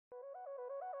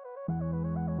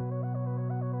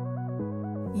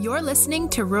You're listening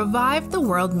to Revive the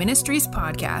World Ministries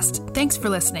podcast. Thanks for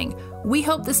listening. We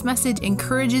hope this message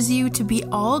encourages you to be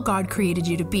all God created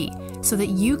you to be, so that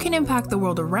you can impact the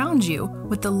world around you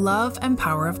with the love and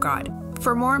power of God.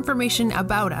 For more information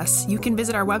about us, you can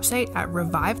visit our website at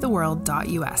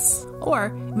revivetheworld.us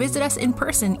or visit us in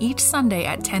person each Sunday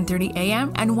at 10:30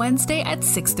 a.m. and Wednesday at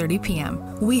 6:30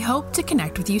 p.m. We hope to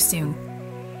connect with you soon.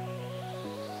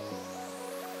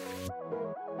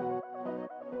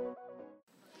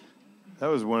 That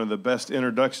was one of the best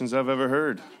introductions I've ever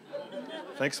heard.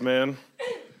 Thanks, man.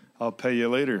 I'll pay you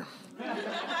later.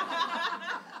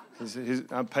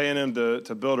 I'm paying him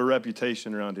to build a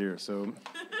reputation around here, so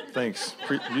thanks.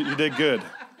 You did good.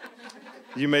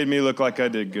 You made me look like I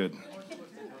did good.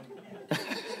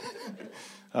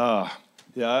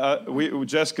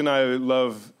 Jessica and I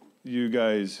love you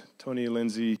guys, Tony,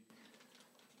 Lindsay,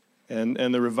 and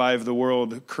the Revive the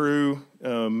World crew.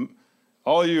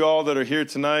 All you that are here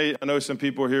tonight, I know some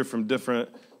people are here from different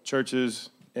churches,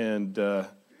 and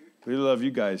we love you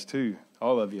guys too,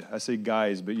 all of you. I say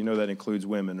guys, but you know that includes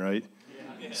women, right?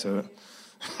 Yeah. So,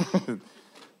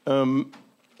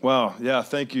 wow, yeah,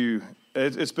 thank you.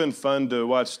 It's been fun to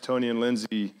watch Tony and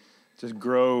Lindsay just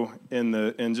grow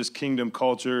in just kingdom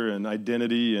culture and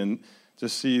identity, and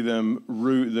just see them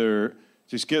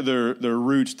get their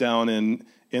roots down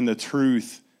in the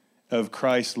truth of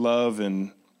Christ's love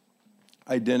and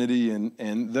identity,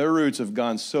 and their roots have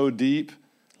gone so deep.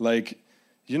 Like,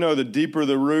 the deeper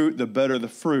the root, the better the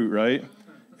fruit, right?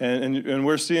 And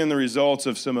we're seeing the results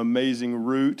of some amazing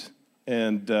root,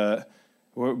 but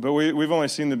we've only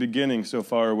seen the beginning so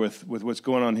far with what's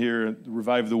going on here at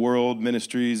Revive the World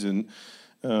Ministries, and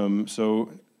so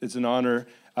it's an honor.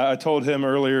 I told him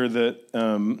earlier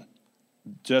that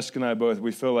Jessica and I both,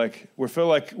 we feel like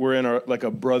we're in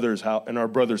a brother's house, in our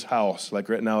brother's house. Like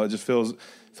right now, it just feels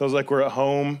like we're at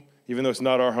home, even though it's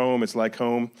not our home. It's like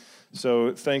home.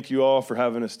 So thank you all for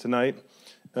having us tonight.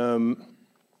 I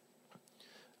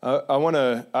want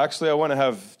to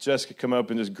have Jessica come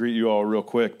up and just greet you all real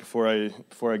quick before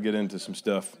I get into some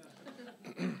stuff.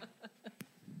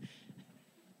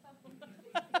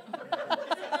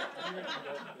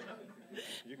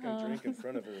 You can drink in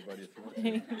front of everybody if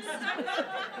you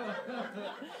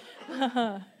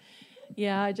want.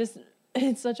 Yeah,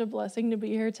 it's such a blessing to be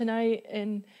here tonight,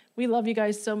 and we love you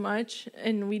guys so much,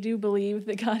 and we do believe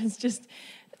that God is just,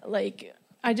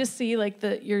 I just see,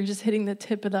 that you're just hitting the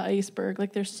tip of the iceberg.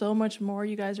 There's so much more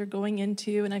you guys are going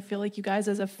into, and I feel like you guys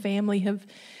as a family have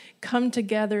come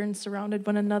together and surrounded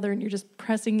one another, and you're just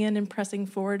pressing in and pressing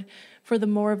forward for the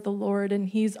more of the Lord, and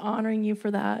He's honoring you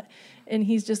for that, and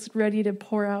He's just ready to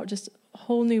pour out just a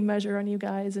whole new measure on you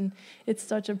guys, and it's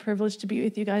such a privilege to be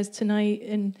with you guys tonight.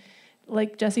 And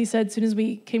like Jesse said, as soon as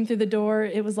we came through the door,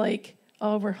 it was like,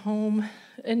 oh, we're home,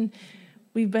 and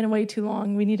we've been away too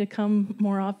long. We need to come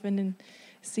more often and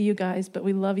see you guys, but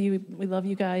we love you. We love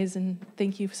you guys, and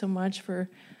thank you so much for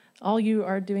all you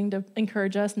are doing to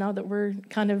encourage us now that we're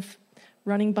kind of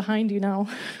running behind you now.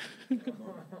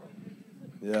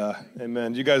 Yeah,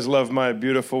 amen. You guys love my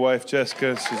beautiful wife,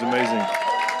 Jessica. She's amazing.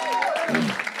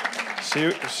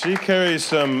 She carries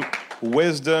some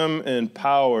wisdom and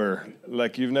power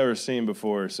like you've never seen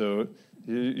before. So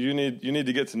you need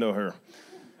to get to know her.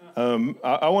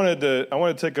 I wanted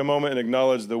to take a moment and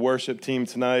acknowledge the worship team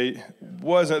tonight.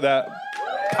 Wasn't that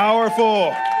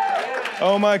powerful?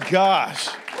 Oh my gosh,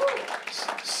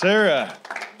 Sarah,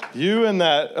 you and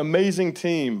that amazing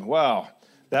team. Wow,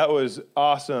 that was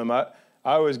awesome.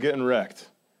 I was getting wrecked,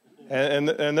 and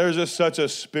there's just such a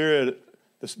spirit.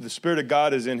 The Spirit of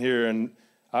God is in here, and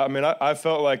I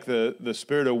felt like the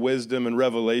spirit of wisdom and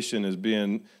revelation is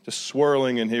being just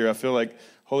swirling in here. I feel like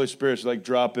Holy Spirit's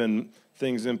dropping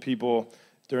things in people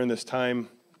during this time.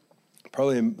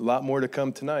 Probably a lot more to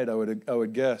come tonight, I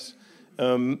would guess.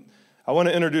 I want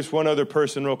to introduce one other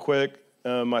person real quick.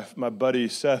 My buddy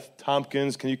Seth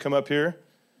Tompkins. Can you come up here?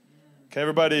 Can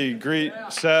everybody greet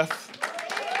Seth?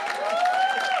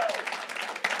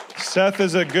 Seth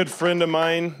is a good friend of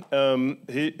mine.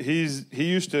 He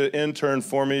used to intern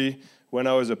for me when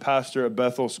I was a pastor at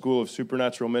Bethel School of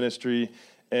Supernatural Ministry,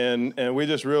 and we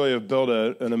just really have built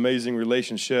an amazing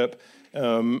relationship.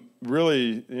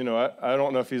 Really, I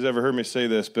don't know if he's ever heard me say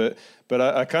this, but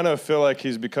I kind of feel like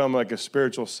he's become like a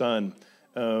spiritual son.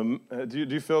 Do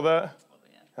you feel that?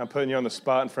 I'm putting you on the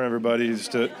spot in front of everybody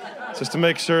just to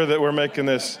make sure that we're making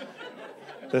this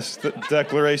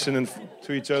declaration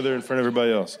to each other in front of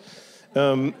everybody else.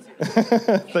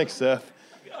 Thanks, Seth.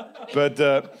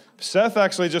 But Seth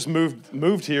actually just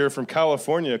moved here from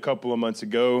California a couple of months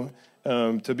ago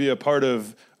to be a part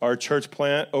of our church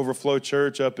plant, Overflow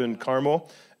Church, up in Carmel.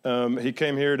 He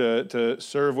came here to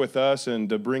serve with us and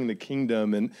to bring the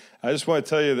kingdom. And I just want to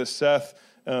tell you that Seth,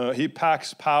 he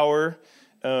packs power.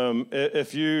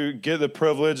 If you get the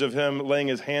privilege of him laying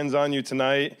his hands on you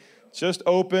tonight, just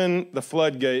open the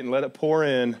floodgate and let it pour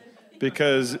in,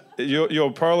 because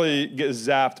you'll probably get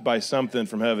zapped by something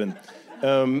from heaven.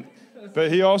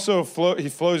 But he also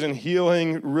flows in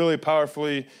healing really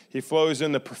powerfully. He flows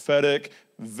in the prophetic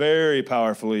very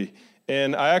powerfully.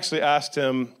 And I actually asked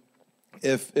him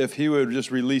if he would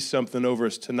just release something over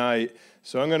us tonight.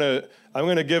 So I'm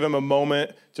gonna give him a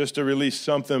moment just to release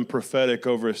something prophetic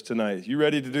over us tonight. You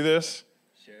ready to do this?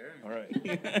 Sure. All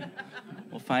right.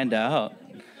 We'll find out.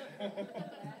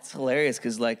 It's hilarious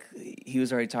because, like, he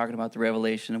was already talking about the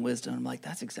revelation and wisdom. I'm like,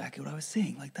 that's exactly what I was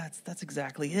seeing. Like, that's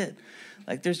exactly it.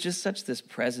 Like, there's just such this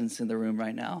presence in the room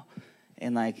right now.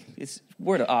 And, like, it's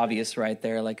word obvious right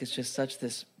there. Like, it's just such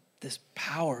this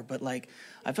power. But, like,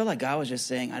 I felt like God was just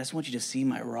saying, I just want you to see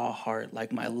my raw heart.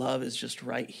 Like, my love is just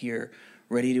right here,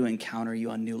 ready to encounter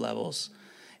you on new levels.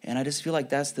 And I just feel like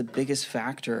that's the biggest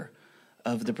factor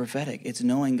of the prophetic. It's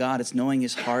knowing God, it's knowing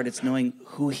his heart, it's knowing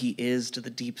who he is to the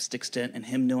deepest extent, and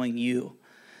him knowing you.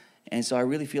 And so I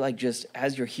really feel like just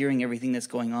as you're hearing everything that's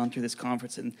going on through this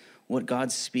conference and what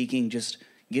God's speaking, just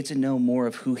get to know more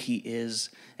of who he is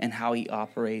and how he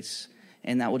operates.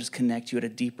 And that will just connect you at a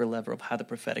deeper level of how the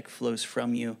prophetic flows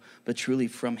from you, but truly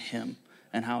from him,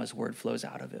 and how his word flows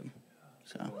out of him.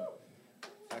 So,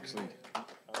 Actually, I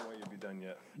don't want you to be done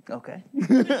yet. okay.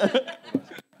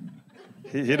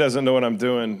 He doesn't know what I'm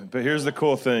doing, but here's the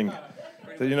cool thing.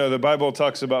 The Bible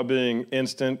talks about being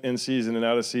instant, in season, and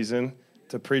out of season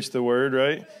to preach the word,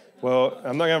 right? Well,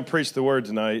 I'm not going to preach the word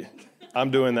tonight.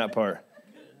 I'm doing that part.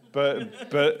 But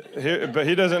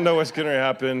he doesn't know what's going to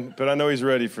happen, but I know he's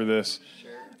ready for this.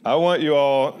 Sure. I want you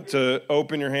all to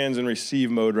open your hands in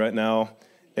receive mode right now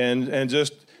and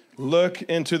just look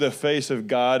into the face of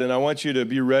God, and I want you to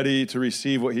be ready to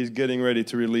receive what he's getting ready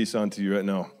to release onto you right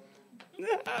now.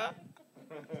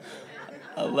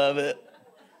 I love it.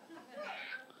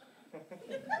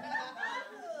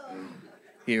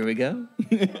 Here we go.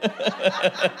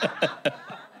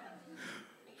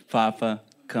 Papa,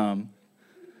 come.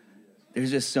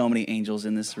 There's just so many angels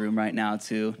in this room right now,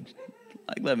 too.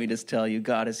 Like, let me just tell you,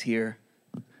 God is here.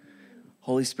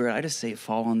 Holy Spirit, I just say,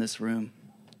 fall on this room.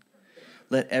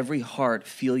 Let every heart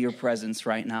feel your presence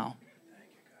right now.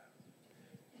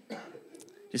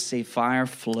 Just say, fire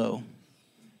flow.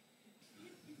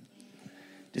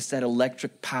 Just that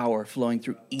electric power flowing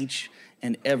through each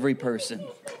and every person.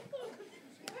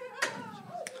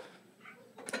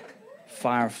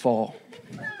 Fire fall.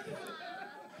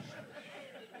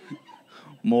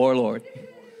 More, Lord.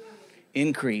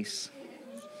 Increase.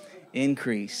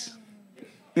 Increase.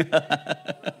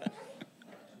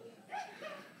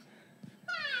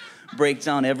 Break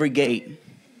down every gate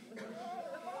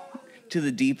to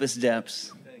the deepest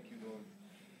depths.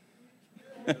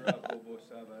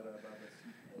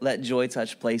 Let joy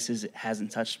touch places it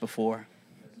hasn't touched before.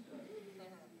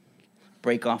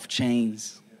 Break off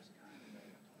chains.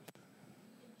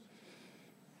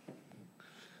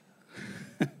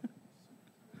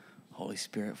 Holy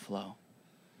Spirit, flow.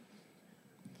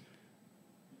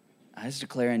 I just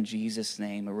declare in Jesus'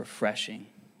 name a refreshing,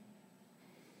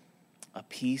 a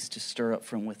peace to stir up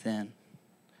from within,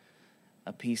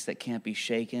 a peace that can't be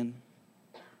shaken,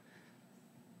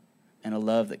 and a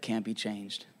love that can't be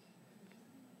changed.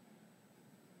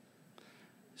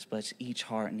 Just bless each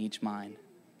heart and each mind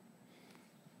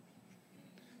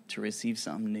to receive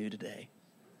something new today.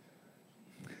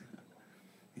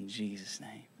 In Jesus'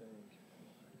 name.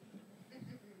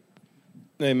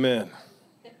 Amen.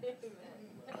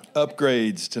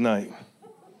 Upgrades tonight.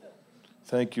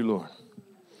 Thank you, Lord.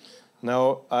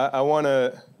 Now, I want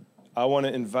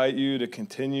to invite you to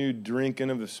continue drinking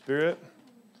of the Spirit.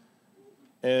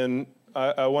 And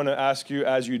I want to ask you,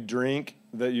 as you drink,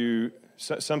 that you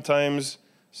sometimes,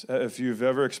 if you've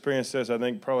ever experienced this, I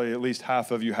think probably at least half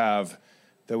of you have,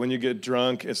 that when you get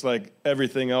drunk, it's like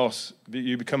everything else,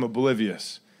 you become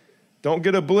oblivious. Don't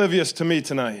get oblivious to me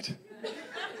tonight.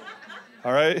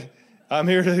 All right? I'm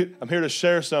here to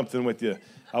share something with you.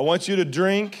 I want you to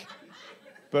drink,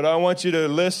 but I want you to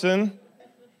listen,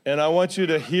 and I want you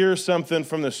to hear something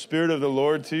from the Spirit of the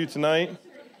Lord to you tonight.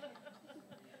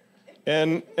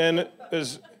 And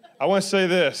I want to say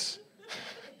this.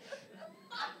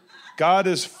 God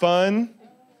is fun,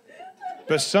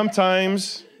 but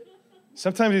sometimes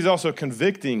he's also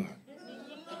convicting.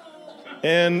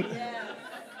 And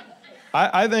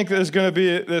I think there's going to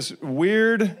be this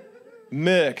weird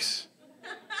mix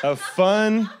of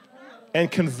fun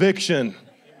and conviction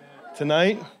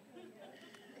tonight.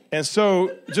 And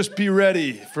so just be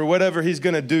ready for whatever he's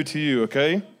going to do to you,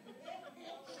 okay?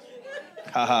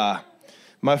 Haha.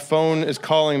 My phone is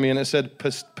calling me, and it said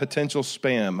potential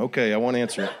spam. Okay, I won't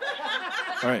answer it.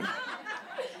 All right.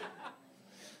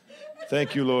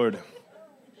 Thank you, Lord.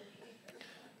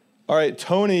 All right,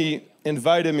 Tony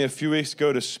invited me a few weeks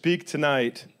ago to speak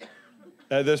tonight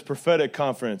at this prophetic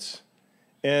conference.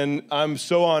 And I'm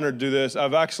so honored to do this.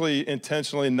 I've actually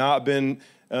intentionally not been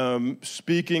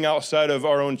speaking outside of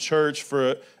our own church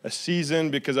for a season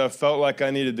because I felt like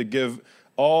I needed to give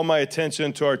all my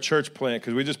attention to our church plant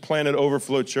because we just planted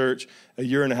Overflow Church a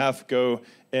year and a half ago.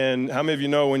 And how many of you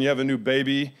know when you have a new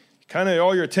baby, kind of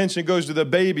all your attention goes to the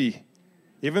baby.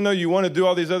 Even though you want to do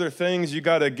all these other things, you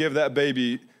got to give that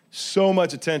baby so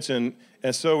much attention.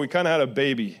 And so we kind of had a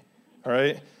baby, all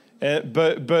right?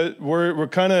 But we're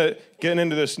kind of getting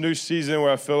into this new season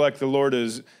where I feel like the Lord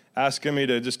is asking me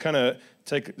to just kind of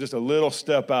take just a little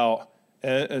step out.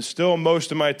 And still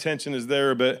most of my attention is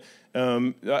there, but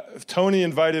Tony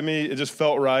invited me. It just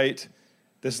felt right.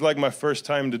 This is like my first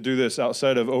time to do this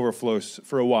outside of Overflows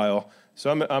for a while. So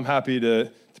I'm happy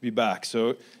to be back.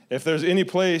 So if there's any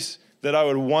place that I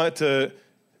would want to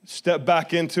step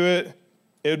back into it,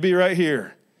 it would be right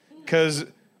here. Because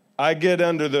I get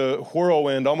under the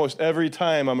whirlwind almost every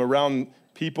time I'm around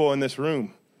people in this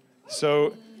room.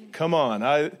 So come on.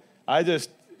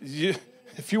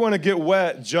 If you want to get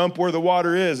wet, jump where the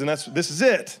water is, and this is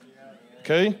it.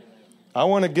 Okay? I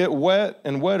want to get wet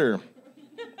and wetter.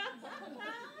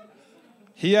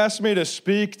 He asked me to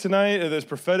speak tonight at this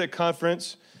prophetic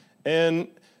conference, and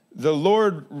the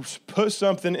Lord put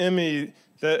something in me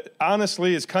that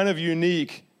honestly is kind of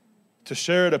unique to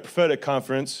share at a prophetic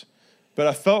conference, but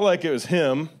I felt like it was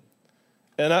him.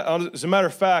 And as a matter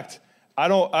of fact,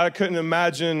 I couldn't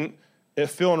imagine it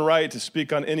feeling right to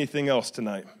speak on anything else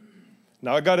tonight.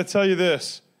 Now, I got to tell you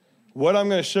this. What I'm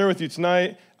going to share with you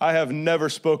tonight, I have never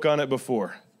spoke on it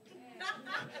before.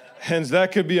 And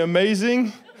that could be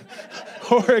amazing,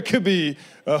 or it could be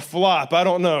a flop. I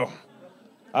don't know.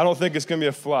 I don't think it's going to be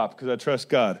a flop because I trust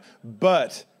God.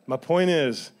 But my point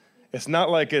is, it's not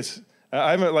like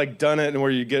I haven't done it and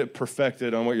where you get it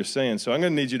perfected on what you're saying. So I'm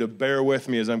going to need you to bear with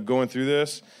me as I'm going through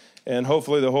this. And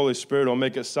hopefully the Holy Spirit will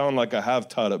make it sound like I have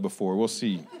taught it before. We'll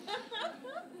see.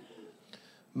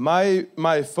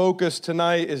 My focus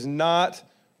tonight is not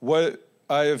what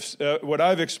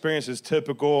I've experienced is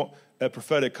typical at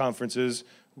prophetic conferences,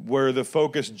 where the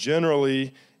focus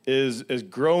generally is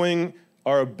growing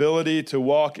our ability to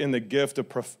walk in the gift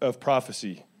of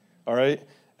prophecy. All right,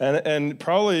 and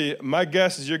probably my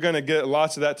guess is you're going to get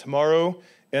lots of that tomorrow,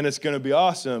 and it's going to be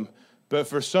awesome. But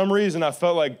for some reason, I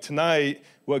felt like tonight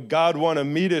what God wanted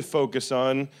me to focus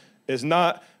on is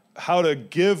not how to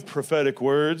give prophetic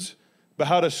words, but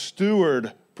how to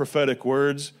steward prophetic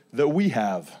words that we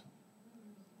have.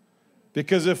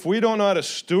 Because if we don't know how to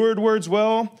steward words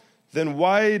well, then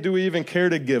why do we even care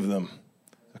to give them?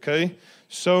 Okay?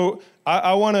 So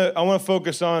I want to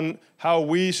focus on how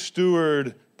we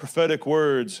steward prophetic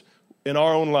words in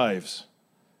our own lives.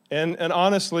 And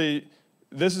honestly,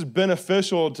 this is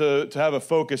beneficial to have a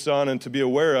focus on and to be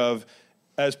aware of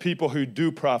as people who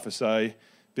do prophesy,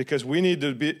 because we need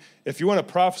to be, if you want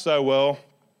to prophesy well,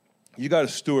 you got to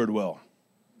steward well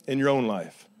in your own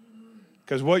life.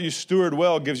 Because what you steward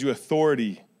well gives you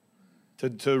authority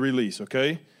to release,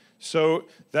 okay? So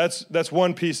that's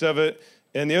one piece of it.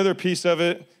 And the other piece of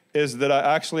it is that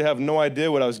I actually have no idea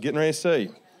what I was getting ready to say.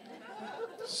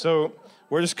 So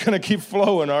we're just going to keep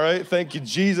flowing, all right? Thank you,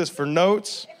 Jesus, for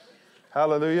notes.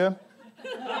 Hallelujah.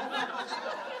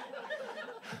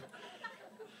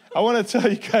 I want to tell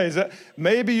you guys, that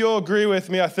maybe you'll agree with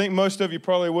me. I think most of you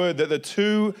probably would, that the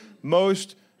two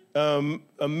most,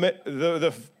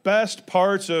 the best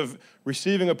parts of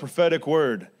receiving a prophetic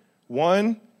word,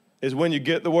 one is when you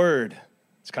get the word.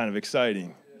 It's kind of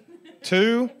exciting.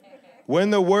 Two,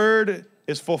 when the word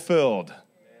is fulfilled.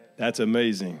 That's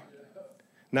amazing.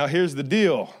 Now, here's the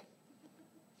deal.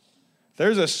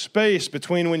 There's a space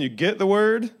between when you get the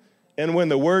word and when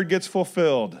the word gets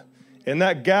fulfilled. And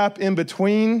that gap in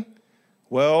between,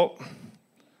 well,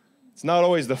 it's not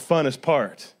always the funnest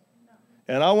part.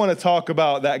 And I want to talk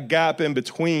about that gap in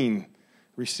between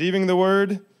receiving the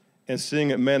word and seeing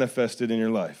it manifested in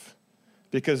your life.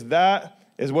 Because that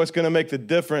is what's going to make the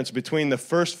difference between the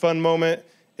first fun moment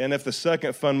and if the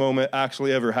second fun moment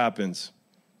actually ever happens.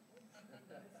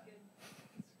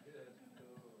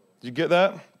 Did you get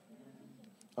that?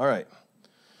 All right.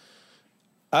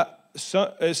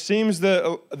 It seems that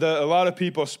a lot of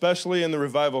people, especially in the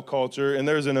revival culture, and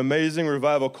there's an amazing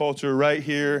revival culture right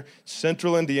here,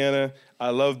 central Indiana. I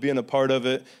love being a part of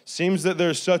it. Seems that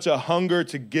there's such a hunger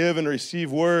to give and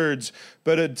receive words,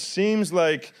 but it seems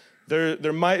like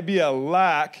there might be a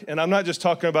lack, and I'm not just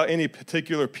talking about any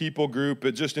particular people group,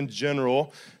 but just in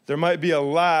general, there might be a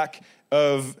lack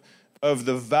of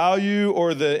the value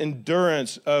or the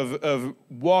endurance of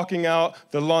walking out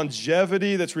the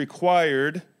longevity that's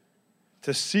required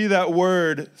to see that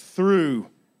word through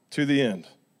to the end.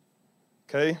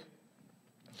 Okay?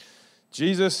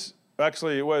 Jesus,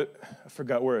 actually, I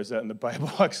forgot where it's at in the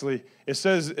Bible, actually. It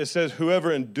says,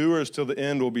 whoever endures till the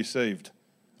end will be saved.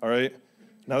 All right?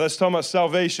 Now, that's talking about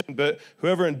salvation, but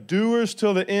whoever endures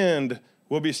till the end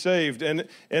will be saved. And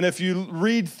if you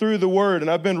read through the word,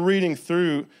 and I've been reading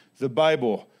through the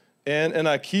Bible, and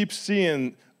I keep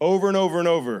seeing over and over and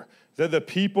over that the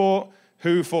people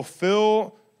who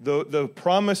fulfill the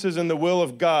promises and the will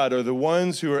of God are the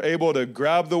ones who are able to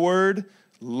grab the word,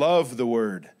 love the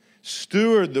word,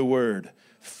 steward the word,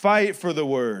 fight for the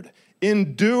word,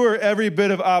 endure every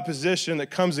bit of opposition that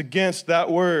comes against that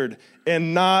word,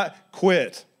 and not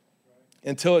quit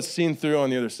until it's seen through on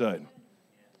the other side.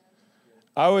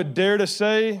 I would dare to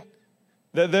say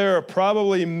that there are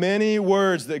probably many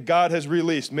words that God has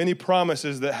released, many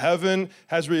promises that heaven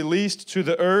has released to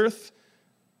the earth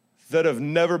that have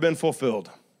never been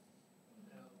fulfilled.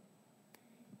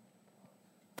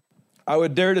 I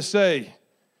would dare to say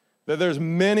that there's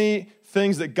many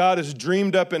things that God has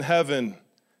dreamed up in heaven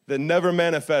that never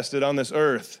manifested on this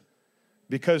earth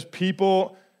because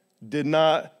people did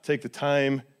not take the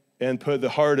time and put the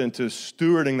heart into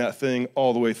stewarding that thing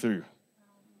all the way through.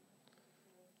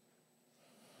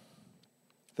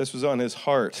 This was on his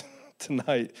heart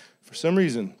tonight for some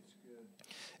reason.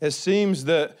 It seems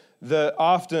that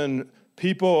often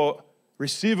people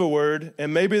receive a word,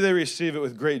 and maybe they receive it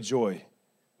with great joy.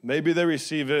 Maybe they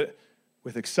receive it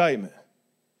with excitement.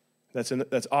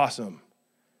 That's awesome.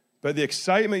 But the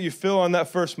excitement you feel on that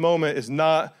first moment is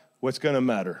not what's going to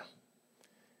matter.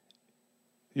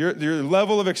 Your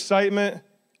level of excitement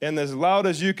and as loud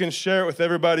as you can share it with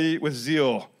everybody with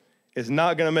zeal is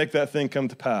not going to make that thing come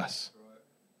to pass.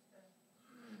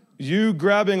 You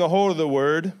grabbing a hold of the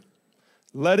word,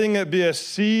 letting it be a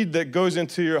seed that goes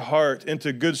into your heart,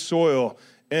 into good soil,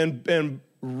 and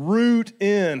root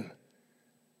in,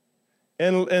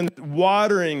 and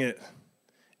watering it,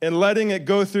 and letting it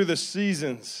go through the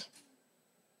seasons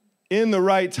in the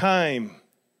right time,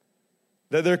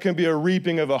 that there can be a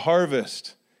reaping of a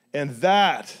harvest. And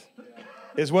that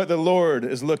is what the Lord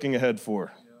is looking ahead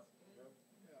for.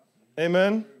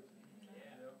 Amen?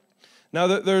 Now,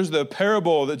 there's the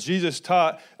parable that Jesus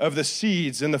taught of the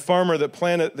seeds and the farmer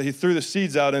that he threw the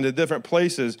seeds out into different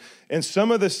places. And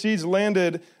some of the seeds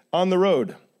landed on the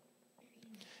road.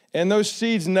 And those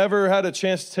seeds never had a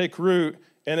chance to take root.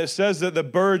 And it says that the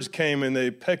birds came and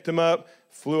they picked them up,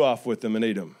 flew off with them and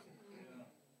ate them.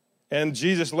 And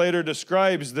Jesus later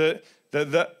describes that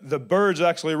the birds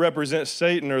actually represent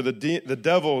Satan or the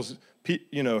devil's,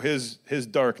 his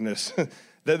darkness.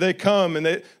 That they come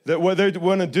and that what they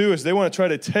want to do is they want to try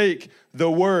to take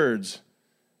the words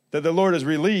that the Lord has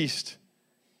released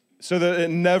so that it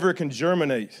never can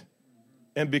germinate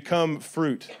and become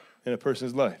fruit in a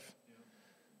person's life.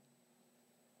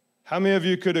 How many of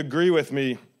you could agree with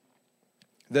me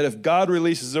that if God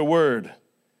releases a word,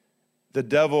 the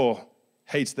devil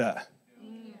hates that?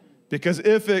 Because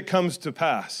if it comes to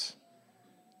pass,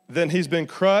 then he's been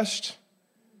crushed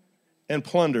and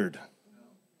plundered.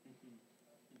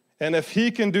 And if he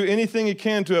can do anything he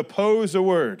can to oppose a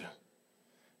word,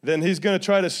 then he's going to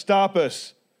try to stop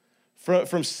us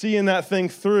from seeing that thing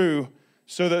through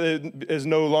so that it is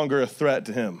no longer a threat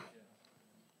to him.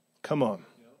 Come on.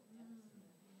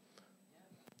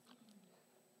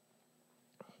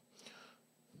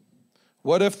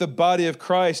 What if the body of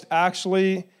Christ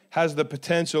actually has the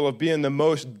potential of being the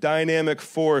most dynamic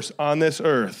force on this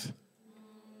earth?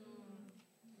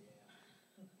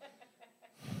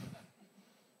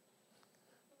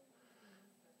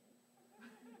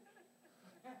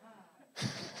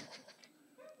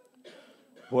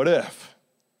 What if?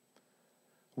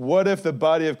 What if the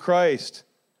body of Christ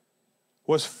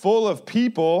was full of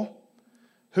people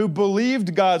who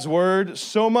believed God's word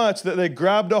so much that they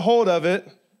grabbed a hold of it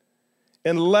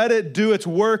and let it do its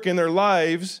work in their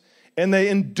lives, and they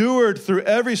endured through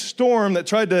every storm that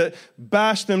tried to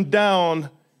bash them down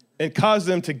and cause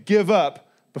them to give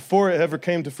up before it ever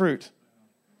came to fruit?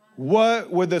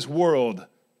 What would this world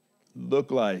look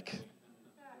like?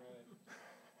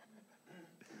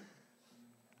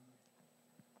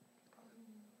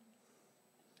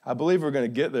 I believe we're going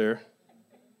to get there.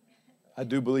 I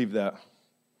do believe that.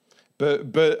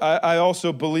 But I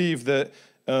also believe that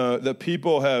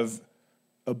people have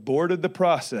aborted the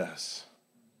process.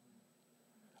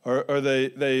 Or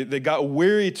they got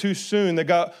weary too soon. They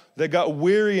got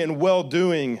weary in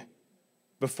well-doing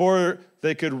before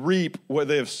they could reap what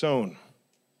they have sown.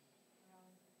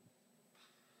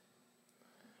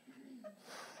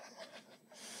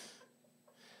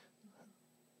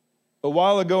 A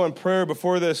while ago in prayer,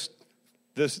 before this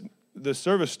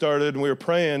service started, and we were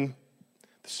praying,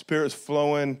 the Spirit's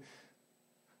flowing,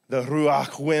 the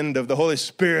Ruach wind of the Holy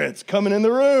Spirit's coming in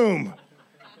the room.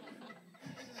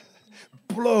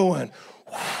 Blowing.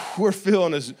 We're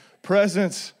feeling His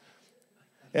presence.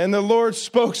 And the Lord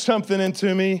spoke something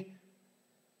into me,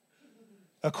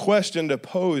 a question to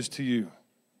pose to you.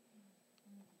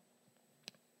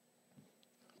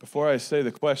 Before I say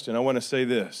the question, I want to say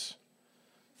this,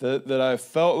 that I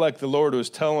felt like the Lord was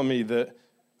telling me that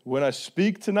when I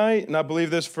speak tonight, and I believe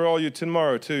this for all you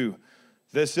tomorrow too,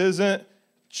 this isn't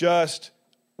just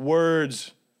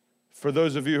words for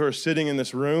those of you who are sitting in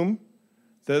this room,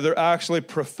 that they're actually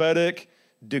prophetic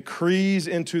decrees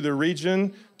into the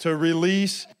region to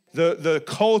release the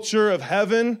culture of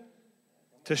heaven,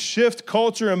 to shift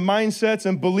culture and mindsets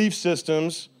and belief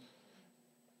systems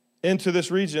into this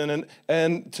region.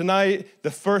 And tonight, the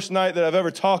first night that I've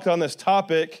ever talked on this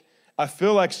topic, I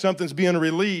feel like something's being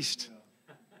released.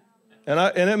 And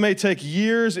it may take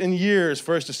years and years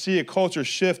for us to see a culture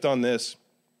shift on this,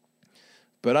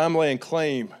 but I'm laying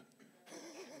claim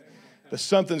that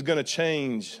something's going to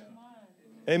change.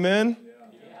 Amen?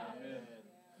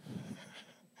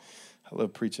 I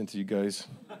love preaching to you guys.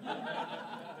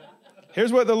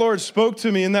 Here's what the Lord spoke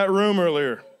to me in that room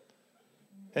earlier.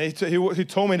 And he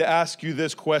told me to ask you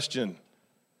this question.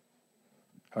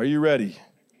 Are you ready?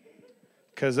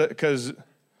 Because you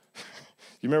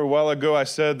remember a while ago I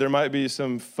said there might be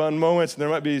some fun moments and there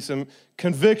might be some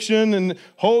conviction and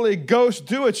Holy Ghost,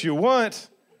 do what you want.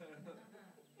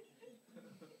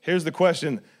 Here's the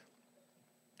question.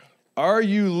 Are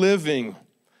you living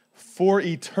for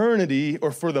eternity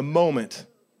or for the moment?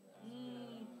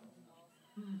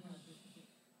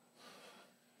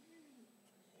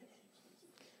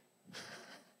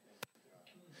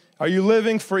 Are you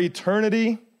living for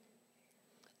eternity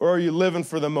or are you living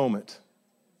for the moment?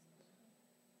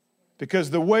 Because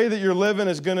the way that you're living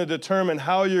is going to determine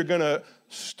how you're going to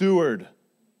steward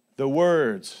the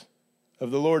words of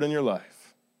the Lord in your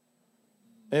life.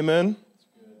 Amen?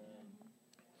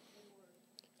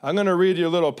 I'm going to read you a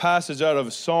little passage out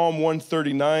of Psalm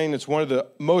 139. It's one of the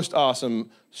most awesome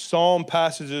psalm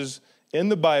passages in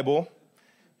the Bible.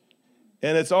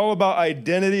 And it's all about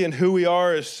identity and who we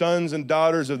are as sons and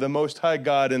daughters of the Most High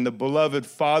God and the beloved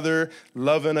Father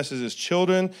loving us as His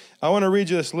children. I want to read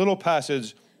you this little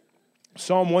passage,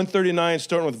 Psalm 139,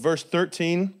 starting with verse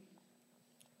 13.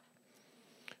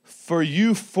 For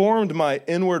you formed my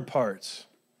inward parts.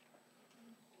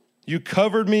 You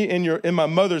covered me in my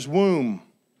mother's womb.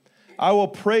 I will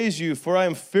praise you, for I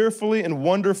am fearfully and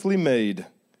wonderfully made.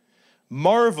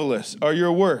 Marvelous are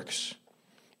your works,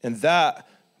 and that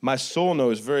my soul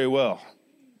knows very well.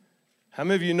 How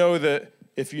many of you know that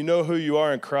if you know who you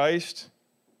are in Christ,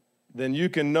 then you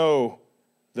can know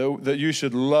that you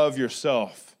should love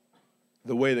yourself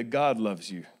the way that God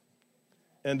loves you?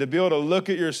 And to be able to look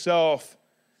at yourself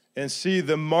and see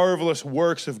the marvelous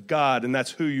works of God, and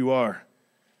that's who you are.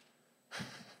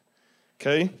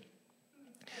 Okay?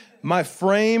 My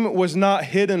frame was not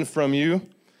hidden from you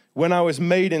when I was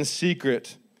made in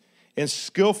secret and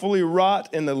skillfully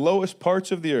wrought in the lowest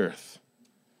parts of the earth.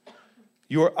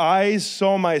 Your eyes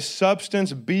saw my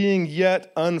substance being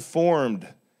yet unformed.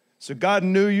 So God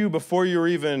knew you before you were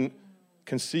even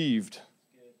conceived.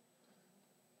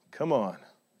 Come on.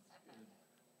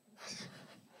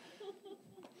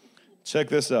 Check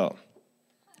this out.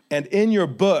 And in your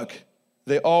book,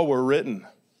 they all were written.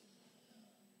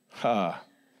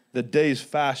 The days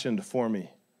fashioned for me.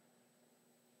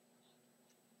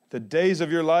 The days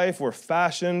of your life were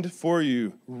fashioned for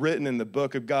you, written in the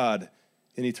book of God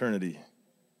in eternity.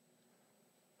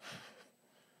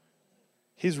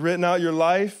 He's written out your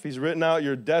life. He's written out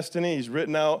your destiny. He's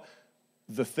written out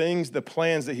the things, the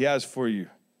plans that He has for you.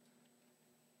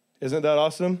 Isn't that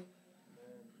awesome?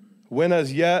 When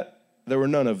as yet there were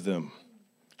none of them.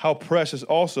 How precious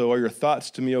also are your thoughts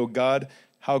to me, O God.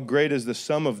 How great is the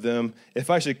sum of them.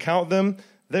 If I should count them,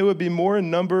 they would be more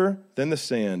in number than the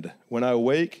sand. When I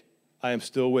awake, I am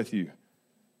still with you.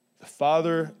 The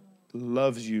Father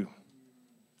loves you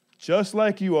just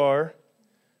like you are,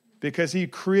 because He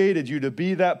created you to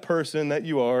be that person that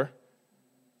you are.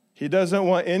 He doesn't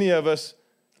want any of us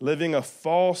living a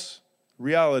false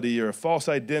reality or a false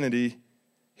identity.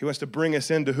 He wants to bring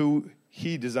us into who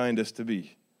He designed us to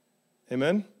be.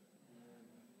 Amen?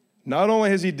 Not only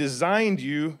has he designed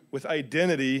you with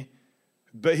identity,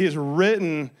 but he has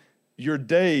written your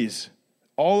days,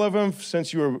 all of them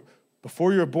since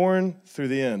before you were born through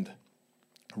the end,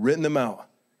 written them out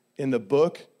in the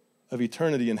book of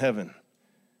eternity in heaven.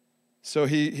 So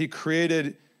he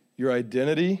created your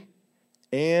identity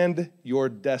and your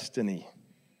destiny.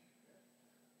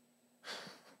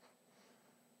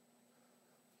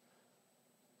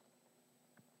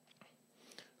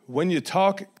 When you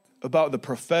talk about the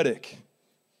prophetic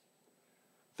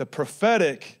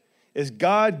is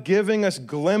God giving us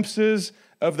glimpses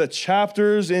of the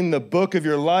chapters in the book of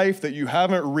your life that you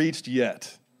haven't reached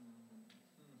yet.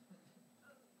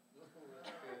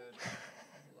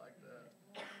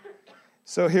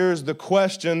 So here's the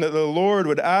question that the Lord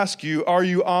would ask you: are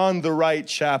you on the right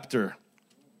chapter?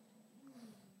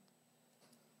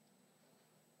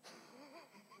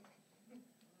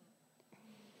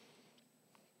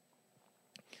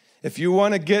 If you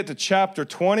want to get to chapter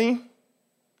 20,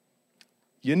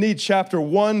 you need chapter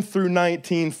 1 through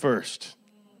 19 first.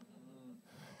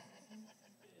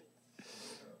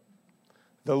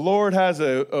 The Lord has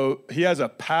He has a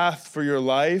path for your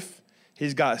life.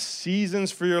 He's got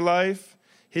seasons for your life.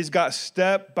 He's got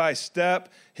step by step.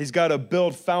 He's got to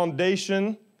build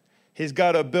foundation. He's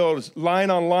got to build line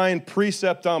on line,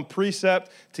 precept on precept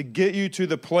to get you to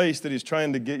the place that he's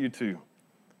trying to get you to.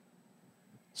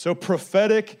 So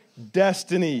prophetic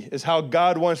destiny is how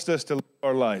God wants us to live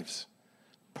our lives.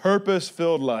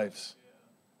 Purpose-filled lives.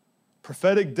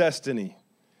 Prophetic destiny.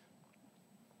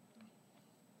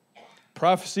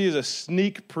 Prophecy is a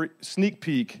sneak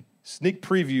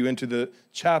preview into the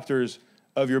chapters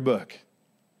of your book.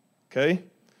 Okay?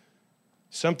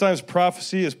 Sometimes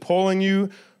prophecy is pulling you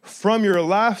from your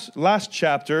last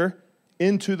chapter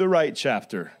into the right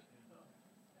chapter.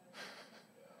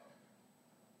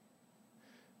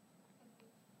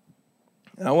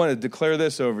 And I want to declare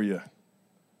this over you.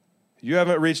 You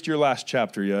haven't reached your last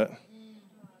chapter yet.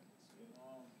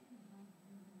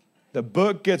 The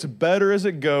book gets better as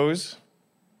it goes,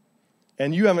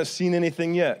 and you haven't seen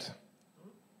anything yet.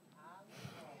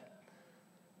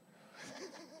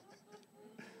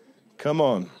 Come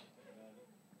on.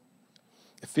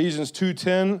 Ephesians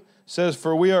 2:10 says,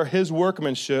 "For we are his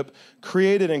workmanship,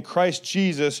 created in Christ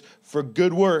Jesus for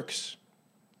good works."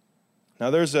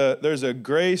 Now, there's a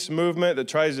grace movement that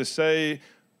tries to say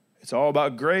it's all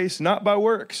about grace, not by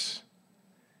works.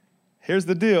 Here's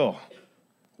the deal.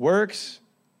 Works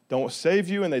don't save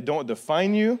you and they don't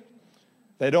define you.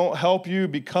 They don't help you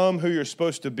become who you're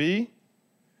supposed to be.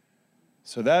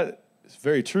 So that is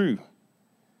very true.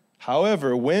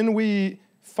 However, when we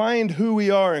find who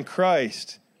we are in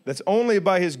Christ, that's only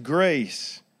by his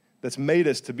grace that's made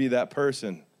us to be that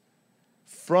person.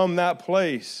 From that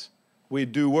place, we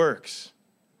do works.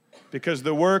 Because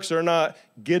the works are not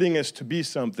getting us to be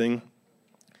something.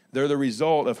 They're the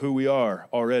result of who we are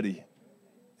already.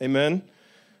 Amen?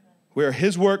 We are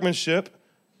his workmanship,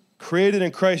 created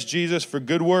in Christ Jesus for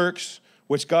good works,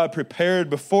 which God prepared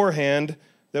beforehand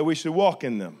that we should walk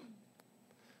in them.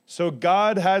 So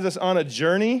God has us on a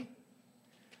journey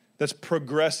that's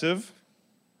progressive.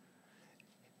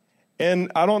 And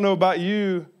I don't know about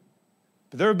you,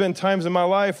 but there have been times in my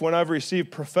life when I've received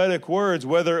prophetic words,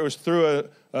 whether it was through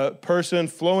a person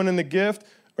flowing in the gift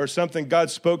or something God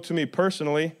spoke to me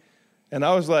personally, and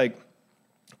I was like,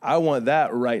 I want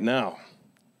that right now.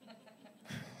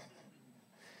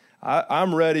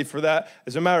 I'm ready for that.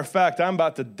 As a matter of fact, I'm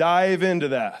about to dive into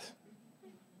that.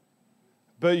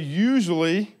 But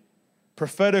usually,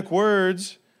 prophetic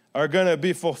words are going to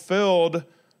be fulfilled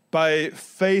by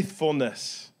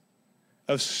faithfulness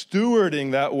of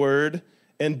stewarding that word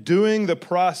and doing the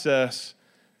process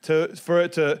for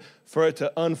it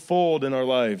to unfold in our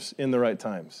lives in the right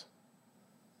times.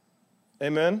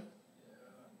 Amen?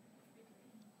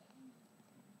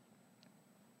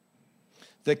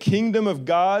 The kingdom of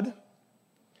God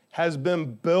has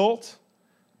been built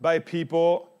by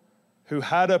people who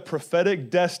had a prophetic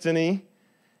destiny.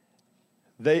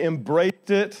 They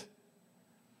embraced it,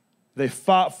 they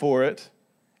fought for it,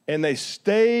 and they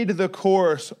stayed the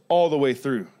course all the way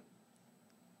through.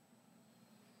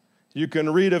 You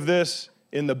can read of this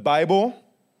in the Bible,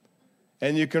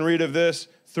 and you can read of this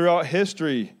throughout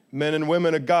history, men and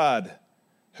women of God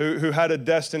who had a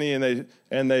destiny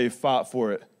and they fought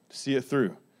for it to see it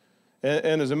through.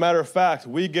 And as a matter of fact,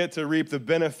 we get to reap the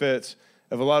benefits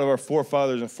of a lot of our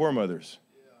forefathers and foremothers.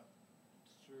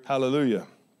 Yeah, hallelujah.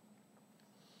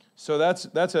 So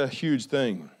that's a huge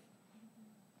thing.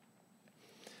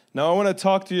 Now I want to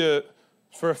talk to you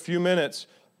for a few minutes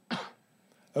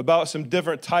about some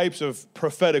different types of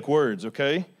prophetic words,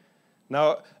 okay?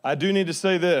 Now, I do need to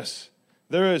say this.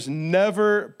 There is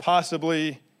never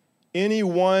possibly any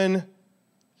one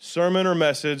sermon or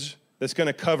message that's going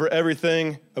to cover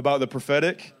everything about the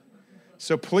prophetic.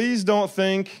 So please don't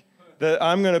think that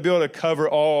I'm going to be able to cover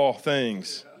all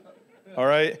things. All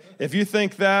right? If you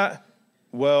think that,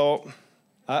 well,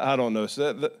 I don't know.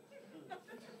 So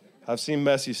I've seen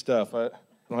messy stuff. I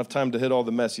don't have time to hit all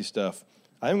the messy stuff.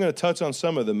 I'm going to touch on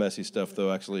some of the messy stuff,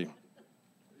 though, actually.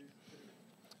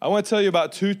 I want to tell you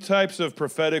about two types of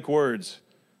prophetic words.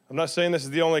 I'm not saying this is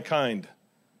the only kind,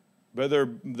 but they're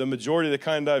the majority of the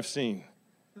kind I've seen.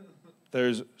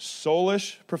 There's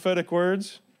soulish prophetic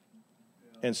words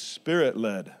and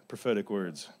spirit-led prophetic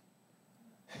words.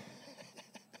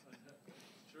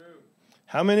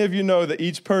 How many of you know that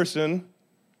each person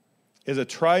is a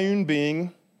triune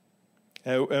being,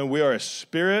 and we are a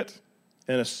spirit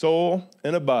and a soul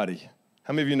and a body?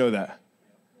 How many of you know that?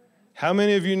 How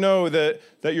many of you know that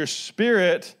your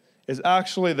spirit is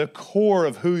actually the core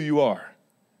of who you are?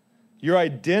 Your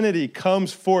identity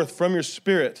comes forth from your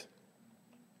spirit.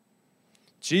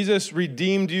 Jesus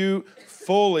redeemed you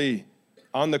fully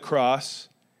on the cross,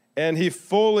 and he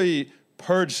fully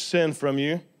purged sin from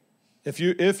you. If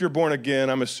you're born again,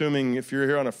 I'm assuming if you're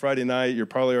here on a Friday night, you're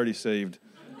probably already saved.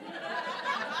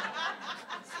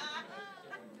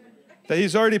 That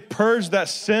he's already purged that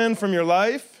sin from your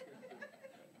life.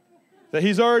 That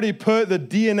he's already put the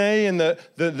DNA and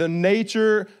the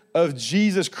nature of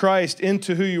Jesus Christ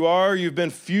into who you are. You've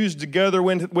been fused together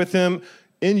with him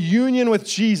in union with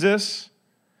Jesus,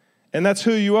 and that's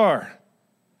who you are.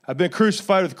 I've been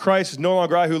crucified with Christ. It's no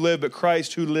longer I who live, but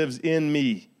Christ who lives in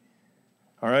me.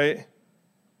 All right?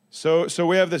 So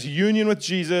we have this union with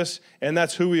Jesus, and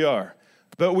that's who we are.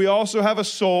 But we also have a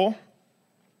soul.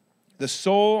 The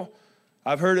soul,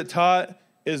 I've heard it taught,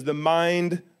 is the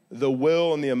mind, the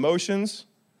will, and the emotions.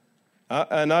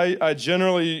 And I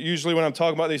generally, usually when I'm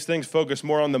talking about these things, focus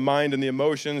more on the mind and the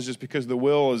emotions, just because the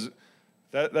will is,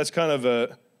 that's kind of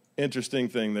a interesting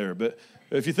thing there. But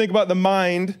if you think about the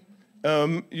mind,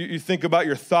 you think about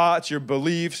your thoughts, your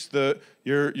beliefs,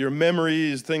 your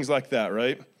memories, things like that,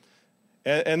 right?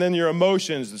 And then your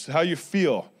emotions, how you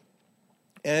feel.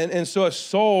 And so a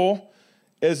soul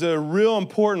is a real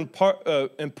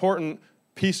important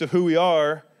piece of who we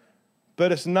are,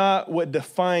 but it's not what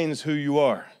defines who you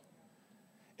are.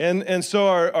 And so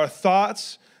our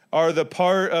thoughts are the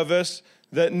part of us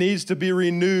that needs to be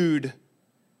renewed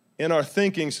in our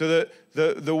thinking, so that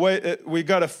the way we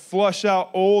got to flush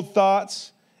out old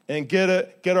thoughts and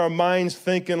get our minds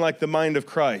thinking like the mind of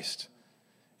Christ.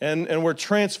 And we're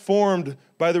transformed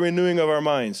by the renewing of our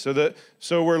minds.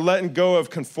 So we're letting go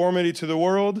of conformity to the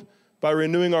world by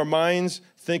renewing our minds,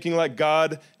 thinking like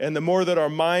God. And the more that our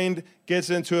mind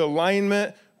gets into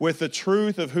alignment with the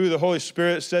truth of who the Holy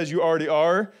Spirit says you already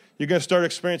are, you're going to start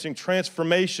experiencing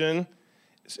transformation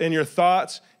in your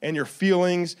thoughts and your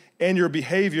feelings and your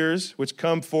behaviors, which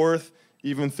come forth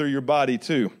even through your body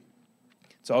too.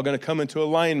 It's all going to come into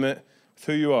alignment with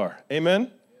who you are. Amen?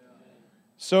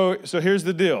 So here's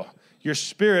the deal. Your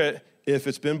spirit, if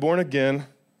it's been born again,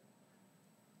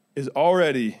 is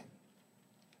already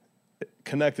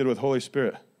connected with Holy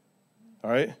Spirit.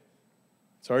 All right?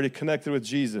 It's already connected with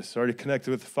Jesus. It's already connected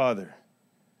with the Father.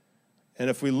 And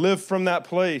if we live from that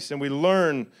place and we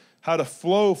learn how to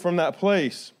flow from that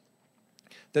place,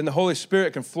 then the Holy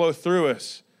Spirit can flow through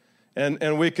us,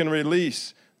 and we can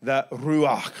release that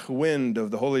ruach, wind of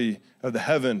the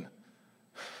heaven.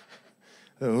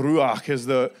 The ruach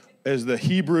is the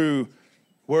Hebrew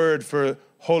word for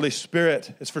Holy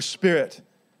Spirit. It's for spirit.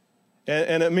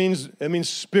 And it means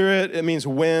spirit, it means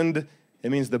wind,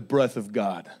 it means the breath of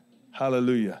God.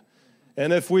 Hallelujah.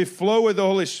 And if we flow with the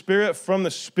Holy Spirit from the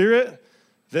Spirit,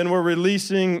 then we're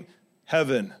releasing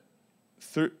heaven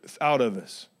out of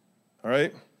us. All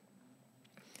right?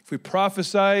 If we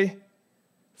prophesy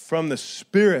from the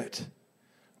Spirit,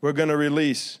 we're going to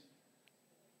release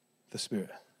the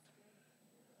Spirit.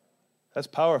 That's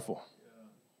powerful.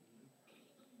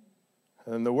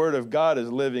 And the Word of God is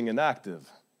living and active,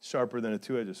 sharper than a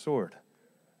two-edged sword.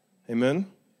 Amen?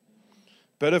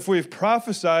 But if we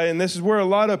prophesy, and this is where a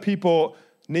lot of people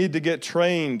need to get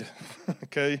trained,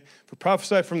 okay? If we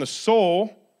prophesy from the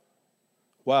soul,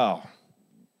 wow,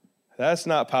 that's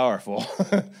not powerful.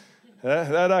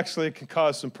 that actually can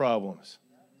cause some problems.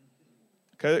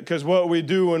 Because what we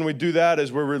do when we do that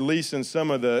is we're releasing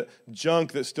some of the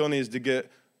junk that still needs to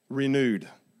get renewed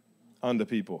onto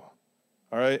people.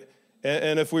 All right?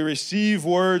 And if we receive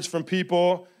words from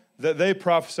people that they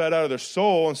prophesied out of their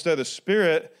soul instead of the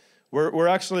Spirit, we're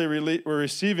actually we're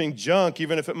receiving junk,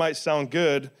 even if it might sound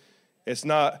good. It's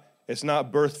not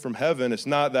birth from heaven. It's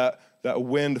not that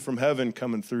wind from heaven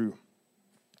coming through.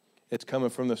 It's coming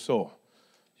from the soul.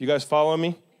 You guys follow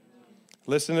me?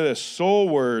 Listen to this. Soul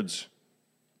words,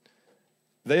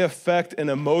 they affect an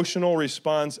emotional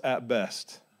response at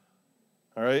best.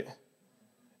 All right?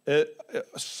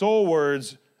 Soul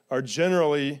words are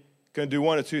generally going to do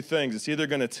one of two things. It's either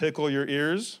going to tickle your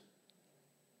ears,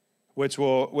 which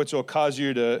will cause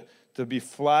you to be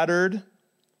flattered,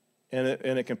 and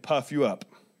it can puff you up.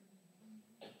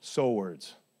 Soul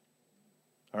words.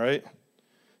 All right?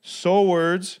 Soul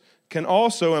words can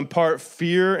also impart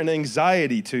fear and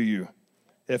anxiety to you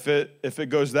if it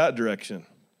goes that direction.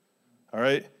 All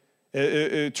right?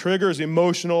 It triggers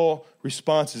emotional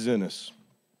responses in us.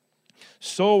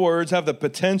 Soul words have the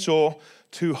potential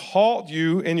to halt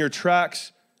you in your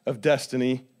tracks of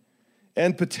destiny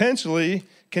and potentially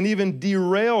can even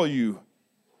derail you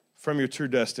from your true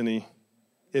destiny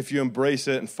if you embrace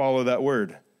it and follow that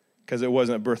word, because it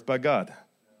wasn't birthed by God.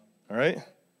 All right?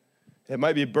 It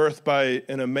might be birthed by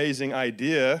an amazing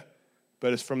idea,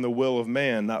 but it's from the will of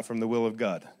man, not from the will of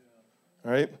God.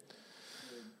 All right?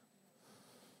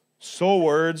 Soul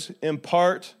words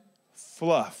impart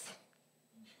fluff.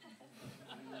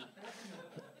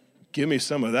 Give me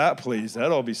some of that, please.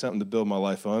 That'll be something to build my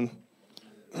life on.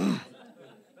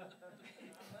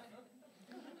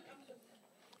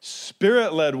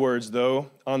 Spirit-led words, though,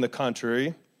 on the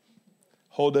contrary,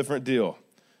 whole different deal.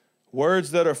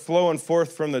 Words that are flowing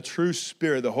forth from the true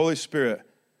Spirit, the Holy Spirit,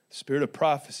 Spirit of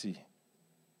prophecy.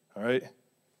 All right? It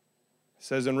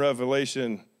says in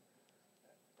Revelation,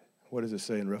 what does it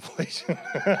say in Revelation?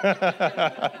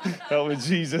 Help me,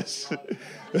 Jesus.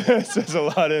 It says a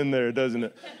lot in there, doesn't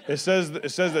it? It says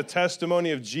the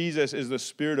testimony of Jesus is the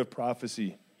spirit of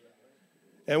prophecy.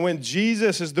 And when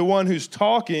Jesus is the one who's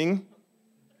talking,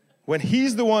 when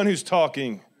he's the one who's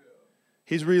talking,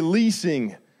 he's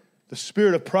releasing the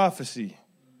spirit of prophecy.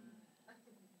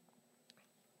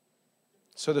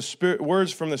 So the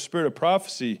words from the spirit of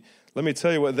prophecy, let me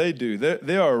tell you what they do.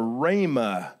 They are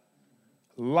rhema,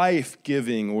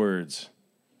 life-giving words.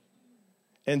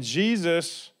 And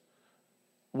Jesus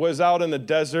was out in the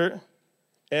desert,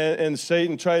 and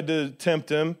Satan tried to tempt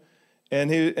him,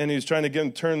 and he was trying to get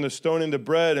him to turn the stone into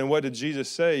bread. And what did Jesus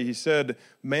say? He said,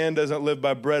 man doesn't live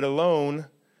by bread alone,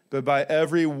 but by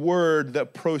every word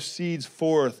that proceeds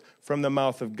forth from the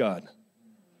mouth of God.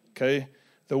 Okay?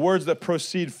 The words that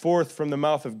proceed forth from the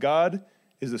mouth of God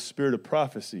is the spirit of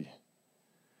prophecy.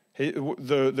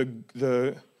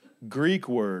 The Greek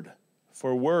word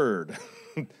for word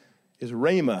is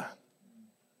rhema.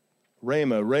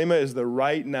 Rhema is the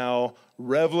right now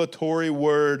revelatory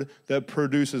word that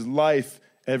produces life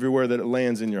everywhere that it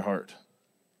lands in your heart.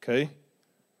 Okay?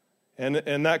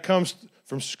 And that comes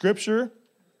from Scripture,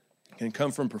 can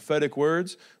come from prophetic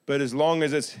words, but as long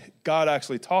as it's God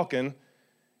actually talking,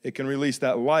 it can release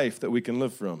that life that we can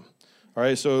live from. All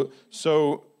right, so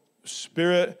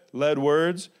Spirit-led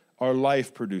words are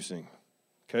life-producing.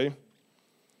 Okay?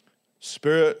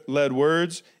 Spirit-led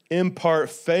words impart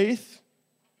faith.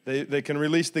 They can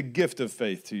release the gift of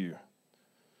faith to you.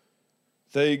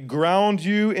 They ground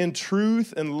you in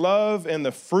truth and love and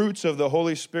the fruits of the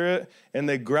Holy Spirit, and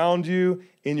they ground you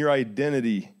in your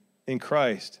identity in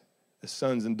Christ as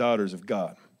sons and daughters of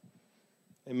God.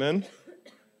 Amen?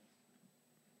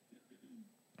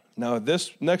 Now,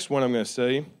 this next one I'm going to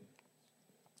say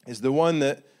is the one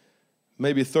that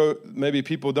maybe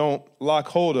people don't lock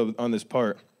hold of on this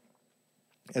part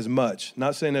as much.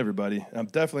 Not saying everybody. I'm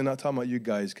definitely not talking about you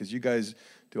guys, because you guys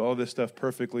do all this stuff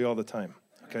perfectly all the time.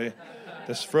 Okay?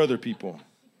 That's for other people.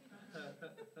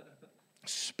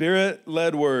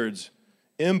 Spirit-led words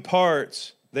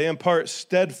impart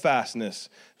steadfastness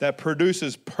that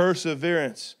produces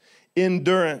perseverance,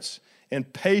 endurance,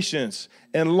 and patience,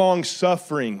 and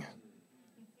long-suffering.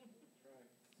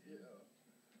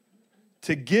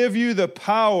 To give you the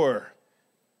power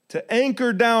to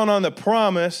anchor down on the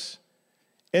promise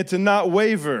and to not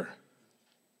waver,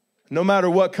 no matter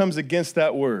what comes against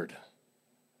that word.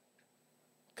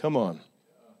 Come on.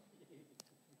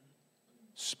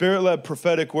 Spirit-led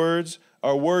prophetic words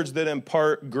are words that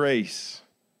impart grace.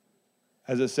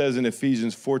 As it says in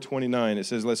Ephesians 4:29, it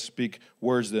says, let's speak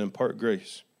words that impart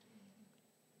grace.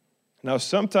 Now,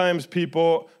 sometimes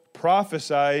people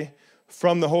prophesy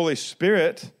from the Holy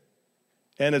Spirit,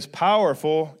 and it's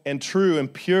powerful and true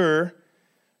and pure,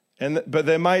 but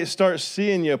they might start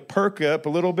seeing you perk up a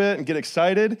little bit and get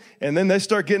excited, and then they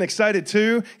start getting excited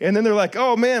too, and then they're like,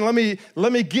 oh man, let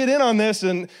me get in on this,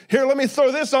 and here, let me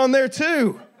throw this on there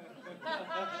too.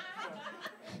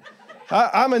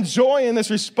 I'm enjoying this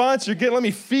response you're getting. Let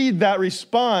me feed that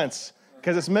response,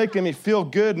 because it's making me feel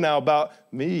good now about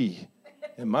me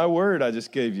and my word I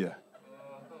just gave you.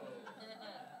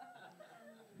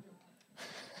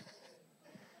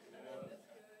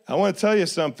 I want to tell you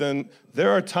something.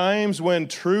 There are times when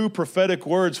true prophetic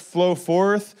words flow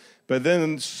forth, but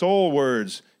then soul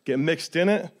words get mixed in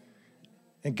it.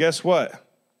 And guess what?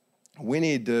 We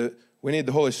need the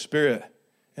Holy Spirit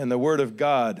and the Word of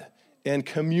God and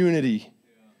community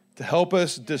to help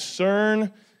us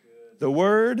discern the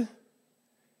Word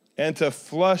and to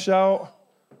flush out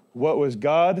what was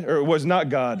God or was not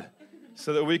God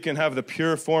so that we can have the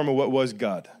pure form of what was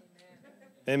God.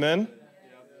 Amen?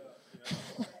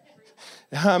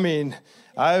 I mean,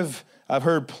 I've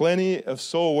heard plenty of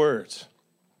soul words.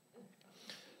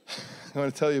 I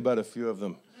want to tell you about a few of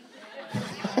them.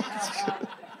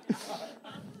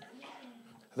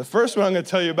 The first one I'm going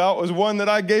to tell you about was one that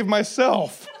I gave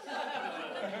myself.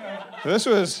 This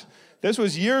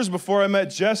was years before I met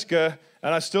Jessica,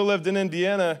 and I still lived in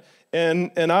Indiana, and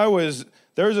there was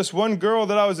this one girl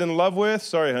that I was in love with.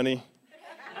 Sorry, honey.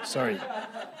 Sorry.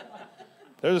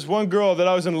 There was this one girl that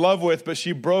I was in love with, but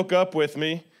she broke up with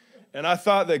me, and I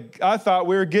thought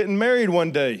we were getting married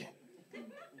one day.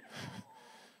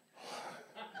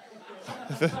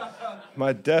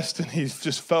 My destiny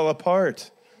just fell apart.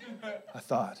 I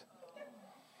thought.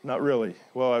 Not really.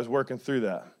 Well, I was working through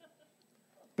that.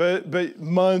 But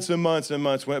months and months and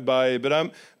months went by.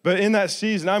 But in that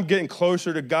season, I'm getting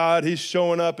closer to God. He's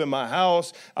showing up in my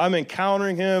house. I'm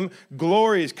encountering him.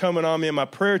 Glory is coming on me in my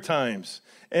prayer times.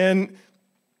 And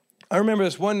I remember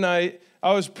this one night,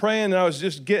 I was praying and I was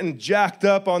just getting jacked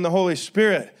up on the Holy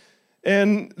Spirit.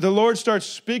 And the Lord starts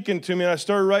speaking to me, and I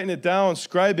started writing it down,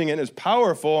 scribing it, and it's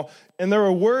powerful. And there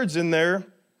were words in there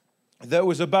that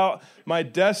was about my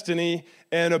destiny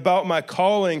and about my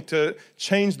calling to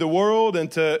change the world and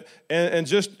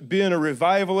just being a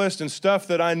revivalist and stuff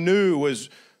that I knew was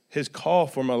his call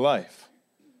for my life.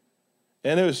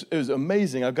 And it was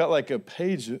amazing. I've got like a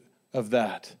page of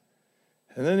that.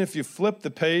 And then if you flip the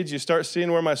page, you start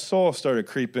seeing where my soul started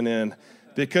creeping in,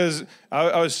 because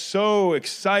I was so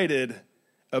excited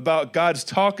about God's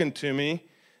talking to me,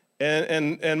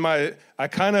 and I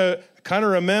kind of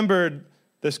remembered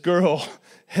this girl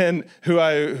and who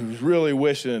I was really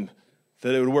wishing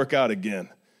that it would work out again.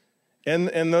 And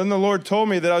then the Lord told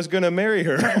me that I was going to marry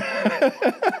her.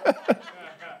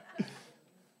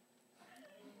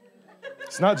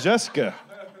 It's not Jessica.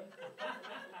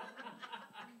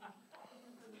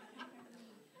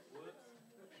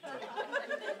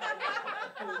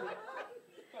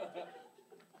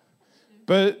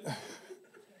 But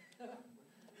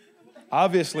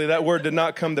obviously that word did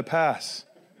not come to pass.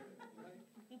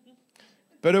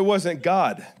 But it wasn't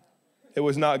God. It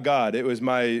was not God. It was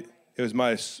my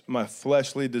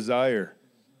fleshly desire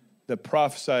that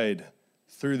prophesied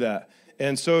through that.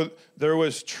 And so there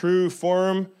was true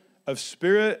form of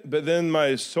spirit, but then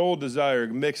my soul desire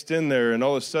mixed in there, and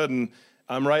all of a sudden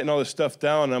I'm writing all this stuff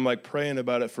down, and I'm like praying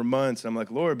about it for months. I'm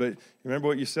like, Lord, but you remember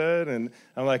what you said? And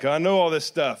I'm like, I know all this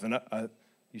stuff, and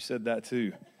you said that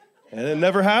too. And it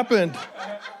never happened.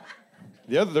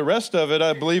 The rest of it,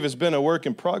 I believe, has been a work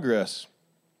in progress.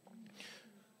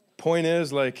 Point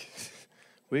is, like,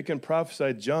 we can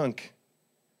prophesy junk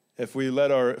if we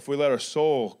let our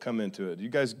soul come into it. You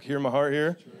guys hear my heart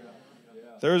here?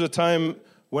 There was a time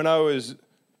when I was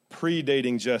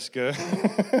pre-dating Jessica,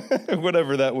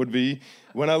 whatever that would be.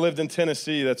 When I lived in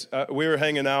Tennessee, we were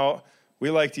hanging out.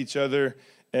 We liked each other,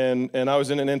 and I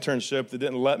was in an internship that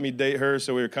didn't let me date her,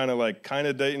 so we were kind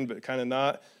of dating, but kind of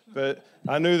not. But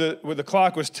I knew that when the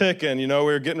clock was ticking, we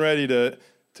were getting ready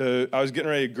I was getting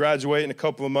ready to graduate in a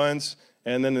couple of months,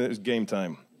 and then it was game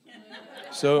time.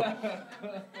 So,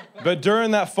 but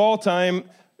during that fall time,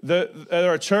 at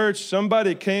our church,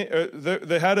 somebody came,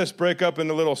 they had us break up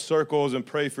into little circles and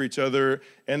pray for each other,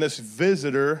 and this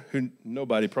visitor, who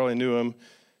nobody probably knew him,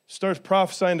 starts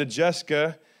prophesying to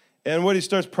Jessica, and what he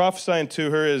starts prophesying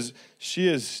to her is she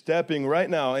is stepping right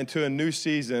now into a new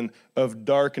season of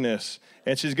darkness,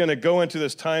 and she's going to go into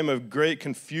this time of great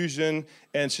confusion,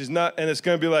 and it's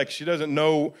going to be like she doesn't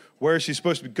know where she's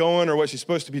supposed to be going or what she's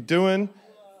supposed to be doing.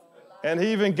 And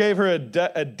he even gave her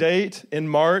a date in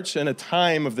March and a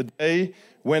time of the day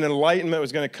when enlightenment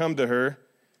was going to come to her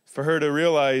for her to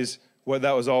realize what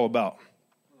that was all about.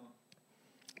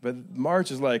 But March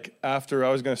is like after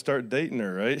I was going to start dating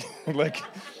her, right? Like,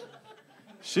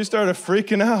 she started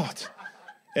freaking out.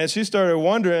 And she started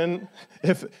wondering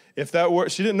if that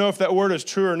word, she didn't know if that word is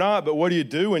true or not, but what do you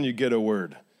do when you get a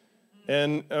word?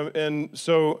 And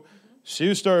so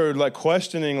she started like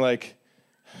questioning, like,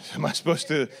 am I supposed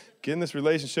to get in this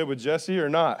relationship with Jesse or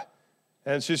not?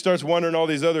 And she starts wondering all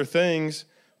these other things.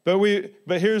 But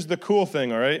here's the cool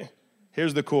thing, all right?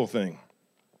 Here's the cool thing.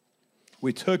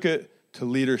 We took it to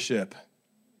leadership.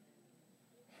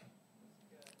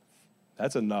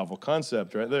 That's a novel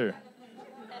concept right there.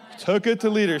 Took it to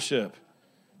leadership.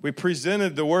 We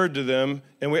presented the word to them,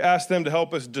 and we asked them to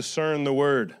help us discern the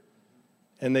word.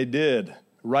 And they did,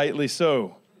 rightly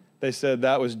so. They said,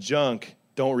 that was junk,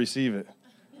 don't receive it.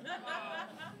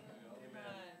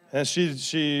 And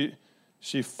she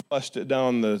flushed it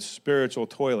down the spiritual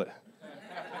toilet.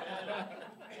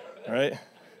 Right?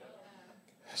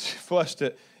 She flushed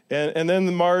it. And then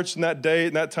the March and that date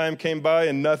and that time came by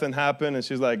and nothing happened. And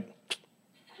she's like,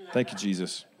 thank you,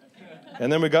 Jesus.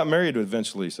 And then we got married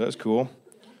eventually, so that's cool.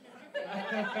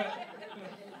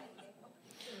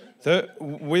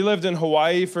 We lived in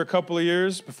Hawaii for a couple of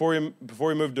years before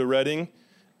we moved to Redding,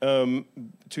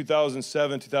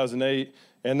 2007, 2008.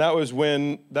 And that was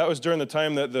during the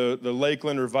time that the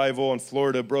Lakeland revival in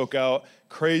Florida broke out.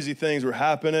 Crazy things were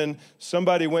happening.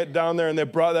 Somebody went down there and they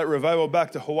brought that revival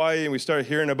back to Hawaii, and we started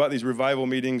hearing about these revival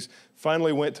meetings.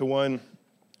 Finally went to one.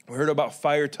 We heard about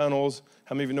fire tunnels.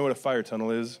 How many of you know what a fire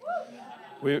tunnel is?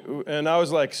 And I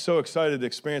was like so excited to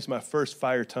experience my first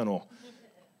fire tunnel.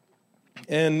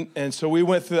 And so we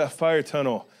went through that fire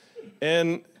tunnel.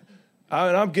 And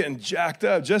I'm getting jacked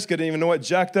up. Jessica didn't even know what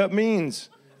jacked up means.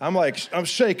 I'm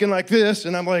shaking like this,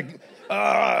 and I'm like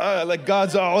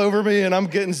God's all over me, and I'm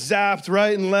getting zapped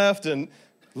right and left and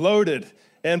loaded.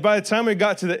 And by the time we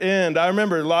got to the end, I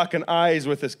remember locking eyes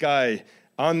with this guy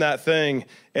on that thing,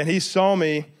 and he saw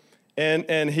me,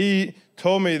 and he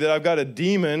told me that I've got a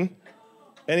demon,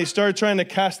 and he started trying to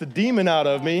cast the demon out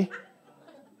of me.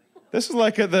 This is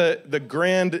like the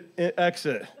grand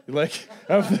exit, like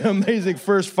of the amazing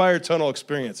first fire tunnel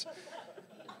experience.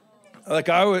 Like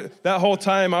that whole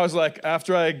time I was like,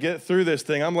 after I get through this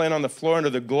thing, I'm laying on the floor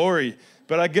under the glory.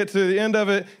 But I get to the end of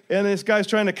it, and this guy's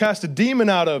trying to cast a demon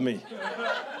out of me.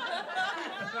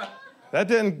 That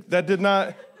did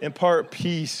not impart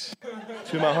peace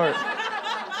to my heart.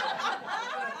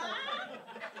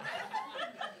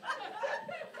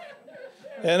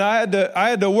 And I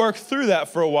had to work through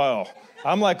that for a while.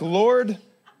 I'm like, Lord,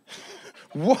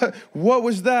 what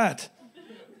was that?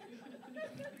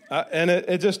 And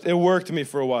it worked me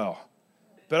for a while.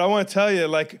 But I want to tell you,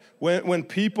 like, when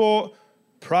people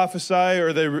prophesy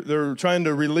or they're trying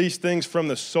to release things from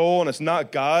the soul and it's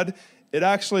not God, it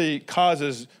actually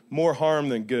causes more harm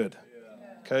than good.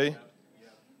 Okay?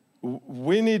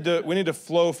 We need to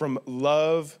flow from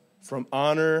love, from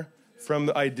honor, from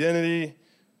the identity,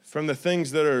 from the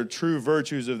things that are true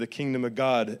virtues of the kingdom of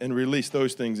God, and release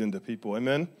those things into people.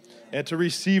 Amen? And to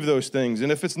receive those things. And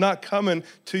if it's not coming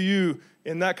to you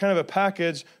in that kind of a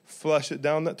package, flush it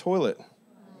down that toilet.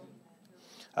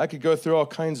 I could go through all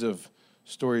kinds of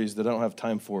stories that I don't have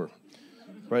time for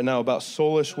right now about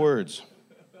soulish words.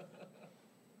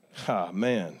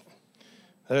 Man.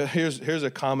 Here's a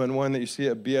common one that you see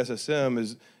at BSSM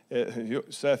is,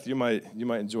 Seth, you might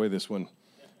enjoy this one.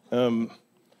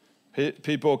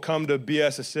 People come to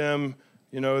BSSM,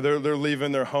 they're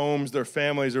leaving their homes, their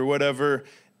families or whatever,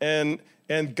 and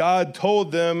God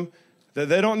told them that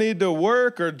they don't need to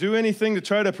work or do anything to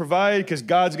try to provide because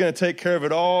God's going to take care of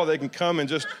it all. They can come and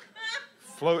just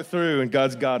float through, and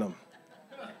God's got them.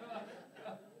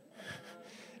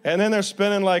 And then they're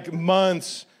spending like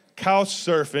months couch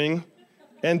surfing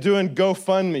and doing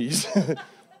GoFundMes.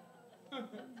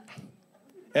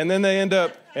 And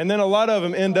then a lot of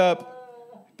them end up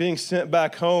being sent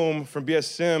back home from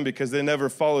BSM because they never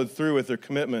followed through with their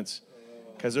commitments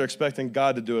because they're expecting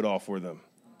God to do it all for them.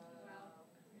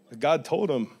 But God told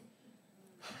them.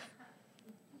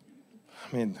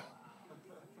 I've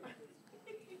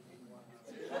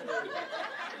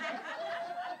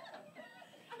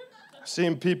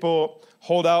seen people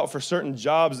hold out for certain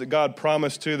jobs that God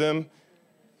promised to them,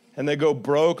 and they go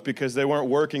broke because they weren't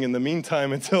working in the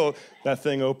meantime until that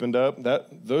thing opened up.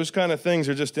 Those kind of things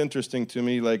are just interesting to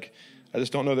me. Like, I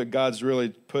just don't know that God's really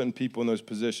putting people in those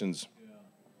positions.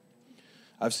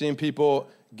 I've seen people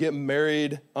get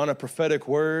married on a prophetic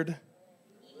word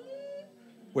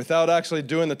without actually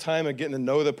doing the time and getting to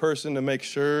know the person to make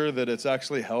sure that it's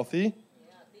actually healthy.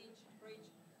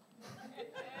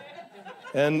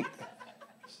 And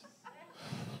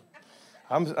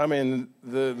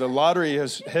the lottery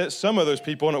has hit some of those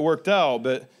people and it worked out,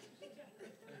 but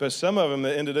some of them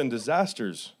that ended in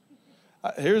disasters.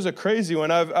 Here's a crazy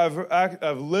one.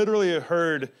 I've literally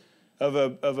heard of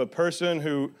a person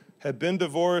who had been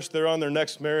divorced. They're on their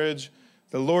next marriage.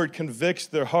 The Lord convicts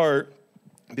their heart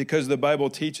because the Bible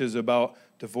teaches about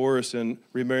divorce and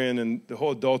remarrying and the whole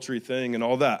adultery thing and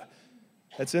all that.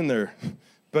 That's in there.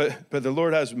 But the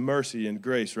Lord has mercy and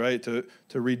grace, right, to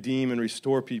redeem and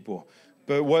restore people.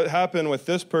 But what happened with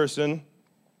this person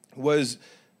was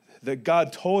that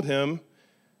God told him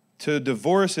to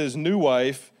divorce his new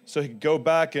wife so he could go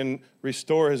back and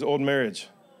restore his old marriage.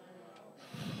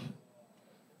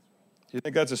 Do you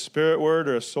think that's a spirit word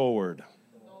or a soul word?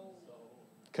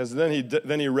 Because then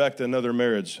he wrecked another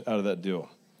marriage out of that deal.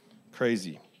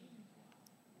 Crazy.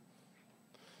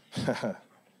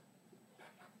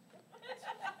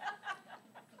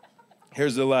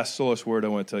 Here's the last soulish word I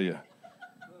want to tell you.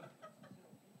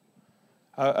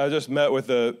 I just met with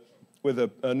a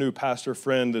new pastor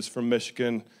friend that's from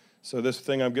Michigan. So this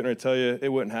thing I'm getting ready to tell you, it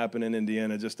wouldn't happen in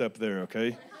Indiana, just up there,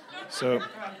 okay? So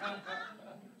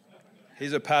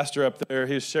he's a pastor up there.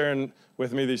 He's sharing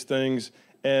with me these things.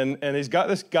 And he's got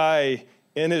this guy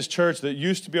in his church that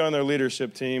used to be on their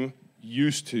leadership team.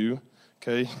 Used to,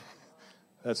 okay?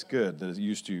 That's good, that it's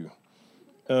used to.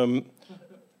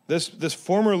 This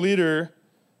former leader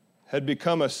had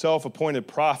become a self-appointed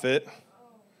prophet.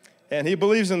 And he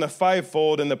believes in the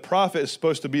fivefold, and the prophet is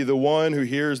supposed to be the one who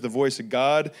hears the voice of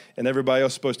God, and everybody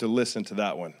else is supposed to listen to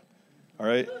that one. All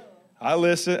right? I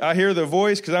listen. I hear the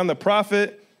voice because I'm the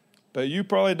prophet, but you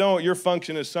probably don't. Your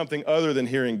function is something other than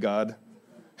hearing God.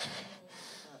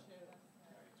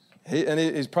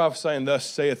 He's prophesying, "Thus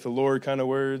saith the Lord," kind of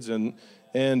words,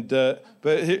 but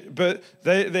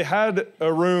they had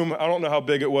a room. I don't know how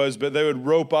big it was, but they would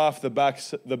rope off the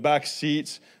back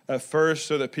seats at first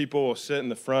so that people will sit in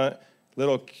the front.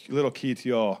 Little key to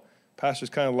y'all. Pastors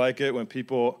kind of like it when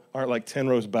people aren't like 10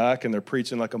 rows back and they're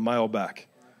preaching like a mile back.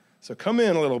 So come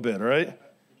in a little bit, all right?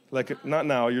 Like, not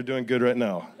now. You're doing good right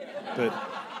now.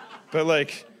 But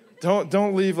like,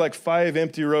 don't leave like 5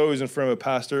 empty rows in front of a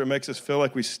pastor. It makes us feel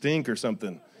like we stink or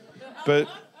something. But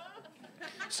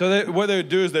so what they would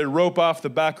do is they'd rope off the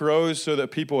back rows so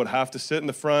that people would have to sit in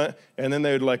the front, and then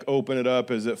they would like open it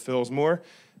up as it fills more.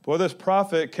 Well, this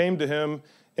prophet came to him,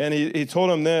 and he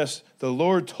told him this: "The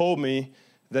Lord told me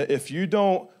that if you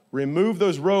don't remove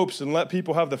those ropes and let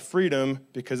people have the freedom,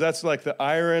 because that's like the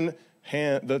iron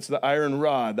hand, that's the iron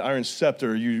rod, the iron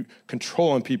scepter, you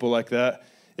controlling people like that.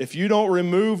 If you don't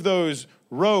remove those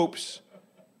ropes,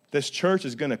 this church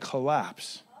is going to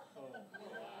collapse."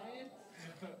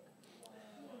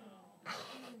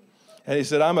 And he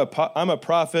said, I'm a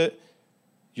prophet,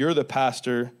 you're the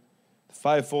pastor. The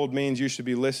fivefold means you should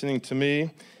be listening to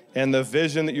me. And the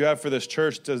vision that you have for this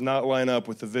church does not line up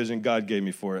with the vision God gave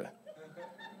me for it.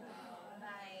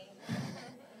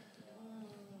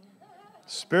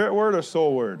 Spirit word or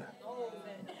soul word?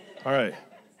 All right.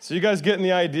 So you guys getting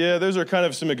the idea? Those are kind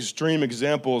of some extreme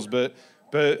examples, but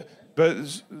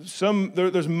there's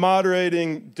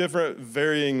moderating, different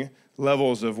varying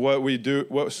levels of what we do,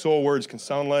 what soul words can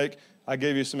sound like. I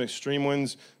gave you some extreme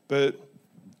ones, but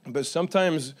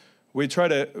sometimes we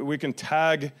can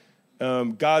tag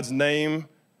God's name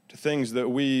to things that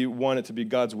we want it to be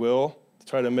God's will, to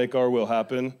try to make our will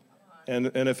happen. And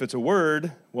if it's a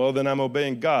word, well, then I'm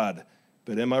obeying God.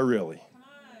 But am I really?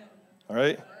 All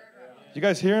right? You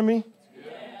guys hearing me? Yeah.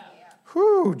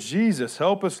 Whew, Jesus,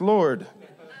 help us, Lord.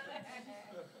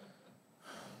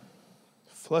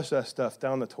 Flush that stuff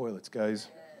down the toilets, guys.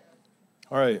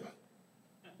 All right.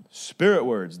 Spirit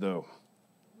words, though.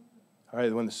 All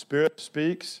right, when the Spirit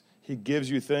speaks, he gives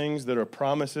you things that are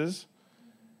promises,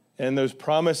 and those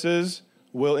promises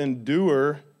will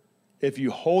endure if you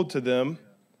hold to them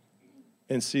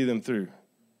and see them through.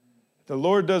 The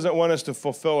Lord doesn't want us to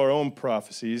fulfill our own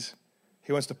prophecies.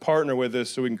 He wants to partner with us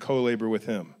so we can co-labor with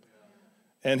him.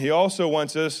 And he also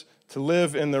wants us to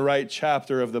live in the right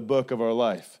chapter of the book of our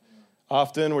life.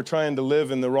 Often we're trying to live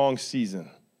in the wrong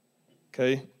season,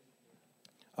 okay?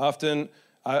 Often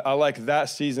I like that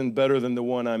season better than the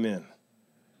one I'm in.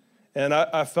 And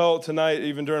I felt tonight,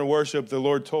 even during worship, the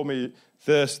Lord told me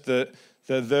this, that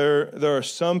there are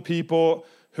some people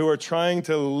who are trying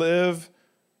to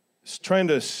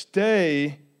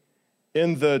stay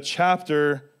in the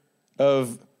chapter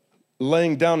of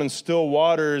laying down in still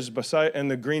waters in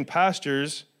the green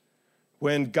pastures,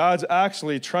 when God's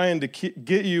actually trying to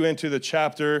get you into the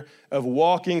chapter of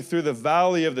walking through the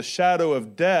valley of the shadow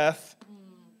of death,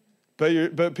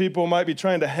 but people might be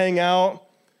trying to hang out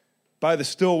by the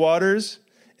still waters,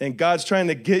 and God's trying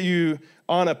to get you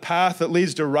on a path that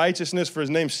leads to righteousness for his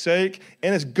name's sake,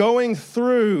 and it's going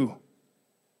through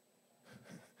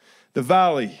the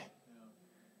valley.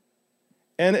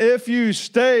 And if you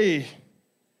stay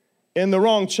in the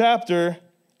wrong chapter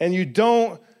and you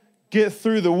don't get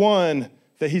through the one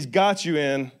that he's got you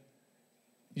in,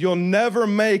 you'll never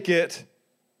make it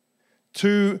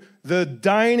to the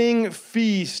dining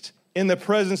feast in the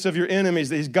presence of your enemies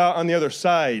that he's got on the other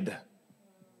side.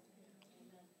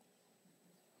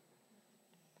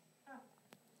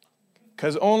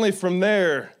 Because only from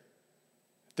there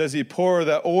does he pour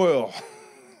that oil.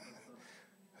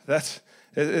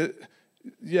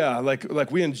 yeah,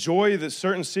 like we enjoy the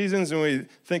certain seasons and we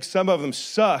think some of them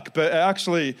suck, but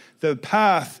actually the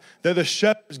path that the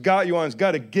shepherd's got you on has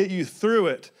got to get you through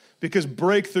it because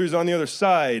breakthrough's on the other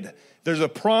side. There's a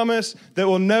promise that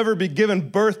will never be given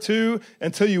birth to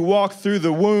until you walk through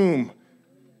the womb.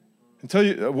 Until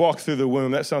you walk through the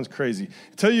womb, that sounds crazy.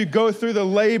 Until you go through the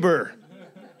labor.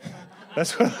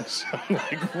 That's what I'm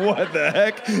like, what the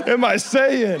heck am I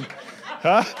saying?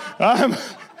 Huh?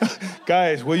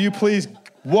 Guys, will you please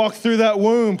walk through that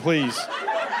womb, please?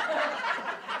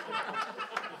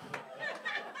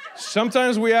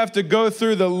 Sometimes we have to go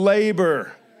through the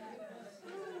labor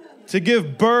to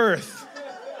give birth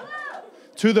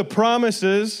to the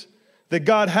promises that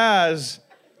God has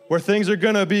where things are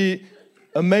going to be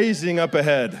amazing up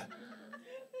ahead.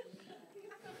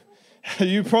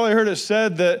 You probably heard it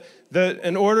said that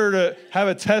in order to have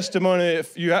a testimony,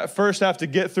 if you first have to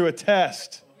get through a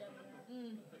test.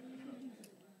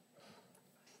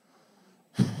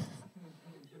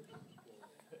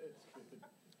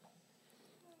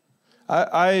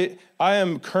 I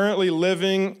am currently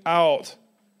living out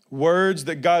words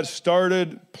that God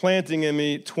started planting in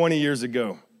me 20 years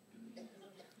ago.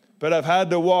 But I've had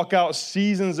to walk out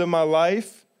seasons of my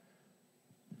life.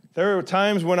 There were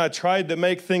times when I tried to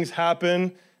make things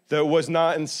happen that was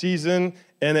not in season,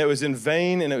 and it was in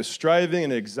vain, and it was striving,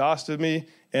 and it exhausted me,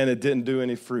 and it didn't do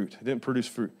any fruit. It didn't produce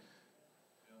fruit.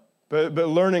 But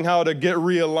learning how to get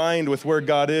realigned with where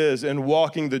God is and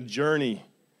walking the journey.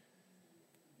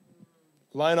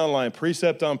 Line on line,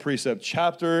 precept on precept,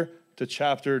 chapter to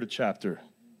chapter to chapter.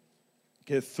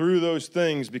 Get through those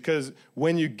things because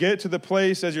when you get to the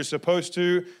place as you're supposed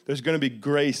to, there's going to be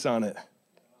grace on it.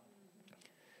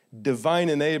 Divine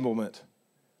enablement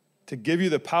to give you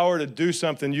the power to do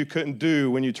something you couldn't do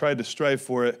when you tried to strive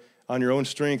for it on your own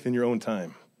strength and your own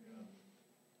time.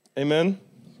 Amen?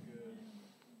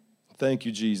 Thank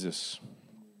you, Jesus.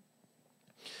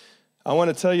 I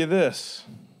want to tell you this.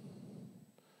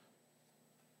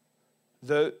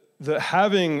 The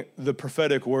having the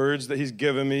prophetic words that he's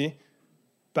given me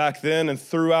back then and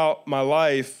throughout my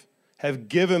life have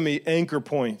given me anchor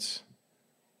points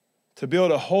to be able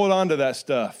to hold on to that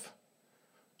stuff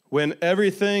when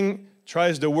everything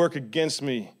tries to work against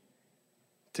me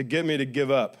to get me to give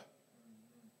up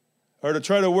or to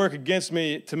try to work against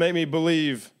me to make me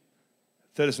believe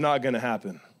that it's not going to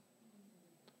happen.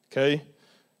 Okay?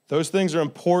 Those things are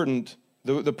important.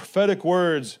 The prophetic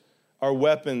words are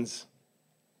weapons.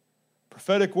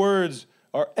 Prophetic words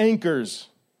are anchors.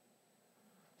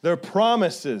 They're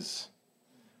promises.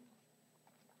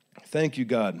 Thank you,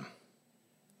 God.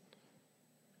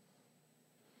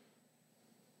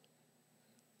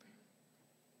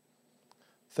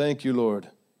 Thank you, Lord.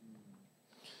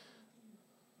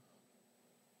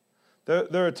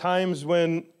 There are times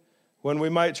when we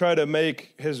might try to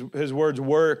make his words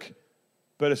work,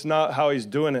 but it's not how he's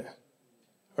doing it.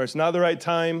 Or it's not the right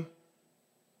time.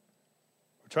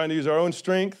 Trying to use our own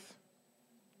strength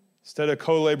instead of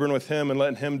co-laboring with him and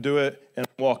letting him do it and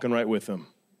walking right with him.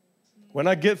 When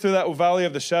I get through that valley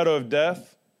of the shadow of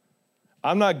death,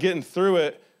 I'm not getting through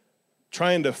it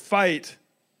trying to fight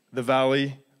the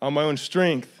valley on my own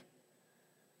strength.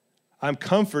 I'm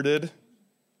comforted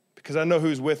because I know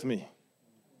who's with me.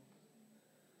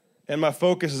 And my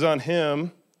focus is on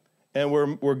him, and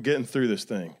we're getting through this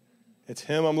thing. It's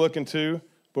him I'm looking to,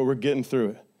 but we're getting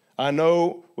through it. I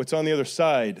know what's on the other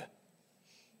side.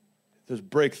 There's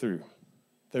breakthrough.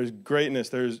 There's greatness.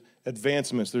 There's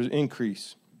advancements. There's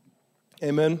increase.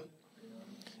 Amen?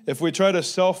 If we try to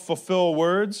self-fulfill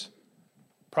words,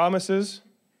 promises,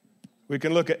 we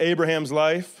can look at Abraham's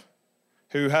life,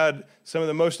 who had some of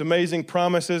the most amazing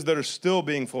promises that are still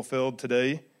being fulfilled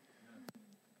today.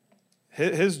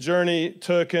 His journey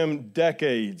took him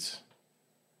decades.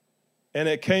 And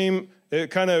it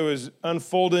kind of was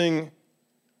unfolding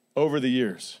over the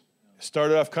years. It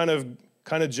started off kind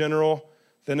of general.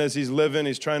 Then as he's living,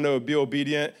 he's trying to be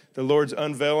obedient. The Lord's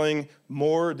unveiling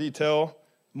more detail,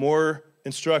 more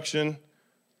instruction.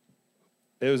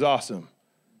 It was awesome.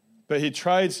 But he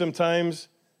tried sometimes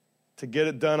to get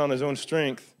it done on his own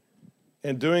strength.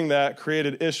 And doing that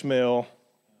created Ishmael,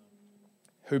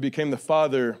 who became the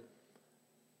father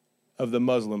of the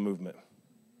Muslim movement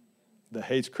that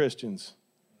hates Christians.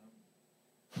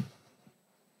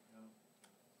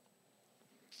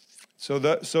 So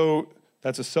that's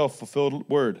a self-fulfilled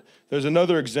word. There's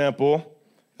another example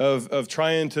of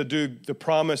trying to do the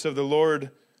promise of the Lord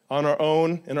on our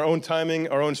own, in our own timing,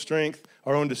 our own strength,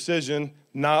 our own decision,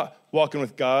 not walking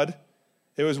with God.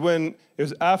 It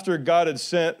was after God had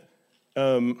sent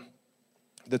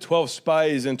the 12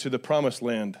 spies into the promised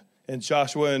land, and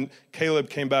Joshua and Caleb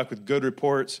came back with good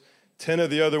reports, 10 of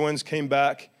the other ones came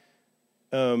back.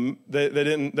 They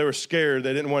were scared.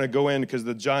 They didn't want to go in because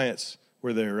the giants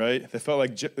were there, right? They felt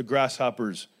like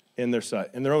grasshoppers in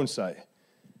their own sight.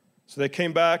 So they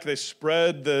came back. They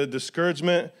spread the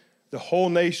discouragement. The whole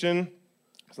nation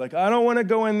was like, I don't want to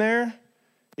go in there.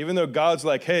 Even though God's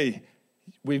like, hey,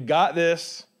 we've got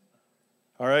this.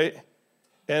 All right?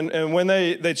 And when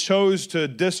they chose to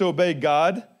disobey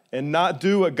God and not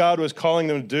do what God was calling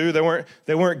them to do,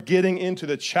 they weren't getting into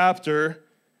the chapter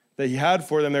that he had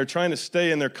for them. They're trying to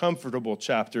stay in their comfortable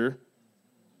chapter.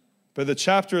 But the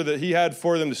chapter that he had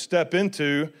for them to step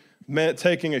into meant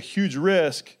taking a huge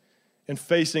risk and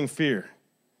facing fear.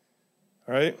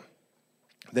 All right?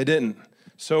 They didn't.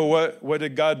 So what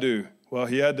did God do? Well,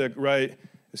 he had to write,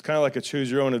 it's kind of like a choose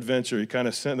your own adventure. He kind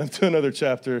of sent them to another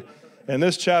chapter. And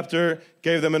this chapter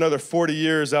gave them another 40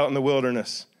 years out in the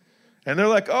wilderness. And they're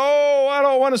like, oh, I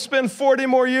don't want to spend 40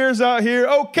 more years out here.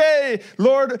 Okay,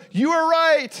 Lord, you are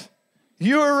right.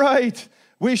 You are right.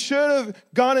 We should have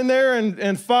gone in there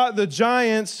and fought the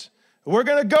giants. We're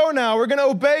going to go now. We're going to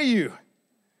obey you.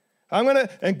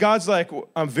 And God's like,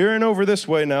 I'm veering over this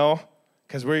way now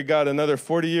because we got another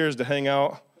 40 years to hang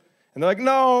out. And they're like,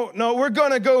 no, we're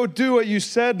going to go do what you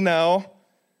said now.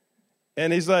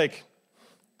 And he's like,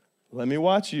 let me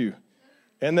watch you.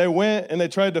 And they went and they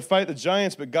tried to fight the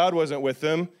giants, but God wasn't with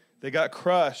them. They got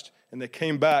crushed and they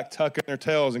came back tucking their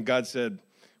tails. And God said,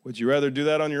 would you rather do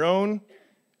that on your own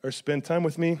or spend time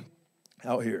with me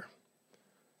out here?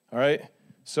 All right?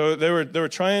 So they were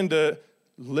trying to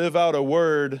live out a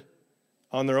word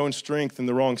on their own strength in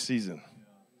the wrong season.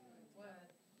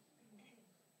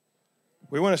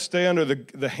 We want to stay under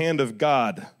the hand of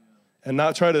God and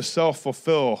not try to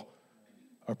self-fulfill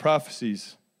our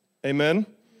prophecies. Amen?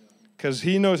 Because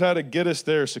he knows how to get us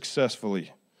there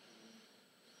successfully.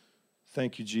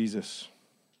 Thank you, Jesus.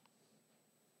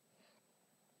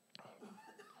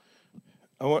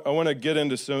 I want to get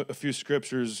into a few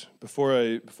scriptures before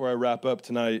I wrap up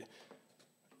tonight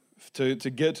to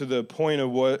get to the point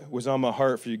of what was on my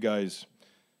heart for you guys.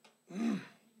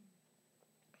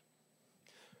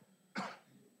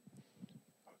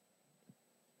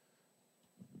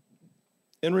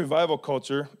 In revival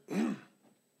culture,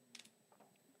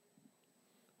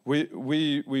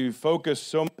 we focus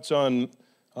so much on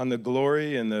the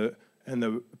glory and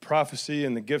the prophecy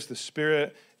and the gifts of the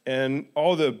Spirit and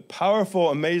all the powerful,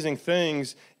 amazing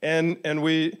things, and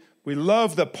we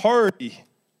love the party.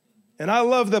 And I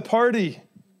love the party.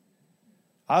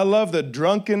 I love the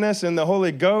drunkenness in the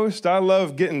Holy Ghost. I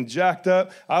love getting jacked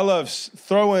up. I love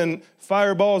throwing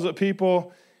fireballs at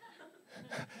people.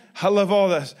 I love all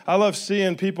this. I love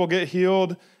seeing people get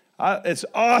healed. It's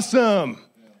awesome.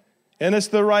 And it's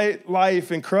the right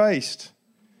life in Christ.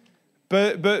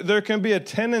 But there can be a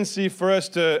tendency for us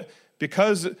to,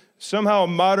 because somehow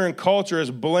modern culture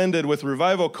is blended with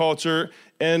revival culture,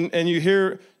 and you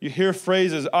hear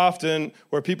phrases often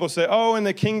where people say, oh, in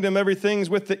the kingdom, everything's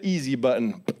with the easy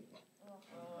button.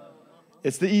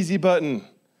 It's the easy button.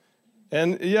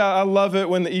 And yeah, I love it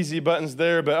when the easy button's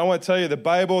there, but I want to tell you, the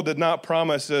Bible did not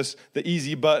promise us the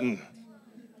easy button.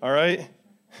 All right?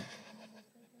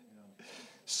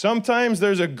 Sometimes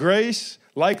there's a grace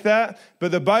like that,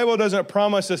 but the Bible doesn't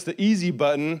promise us the easy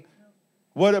button.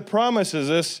 What it promises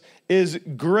us is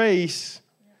grace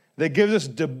that gives us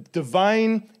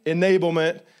divine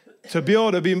enablement to be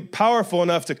able to be powerful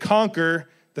enough to conquer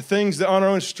the things that on our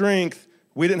own strength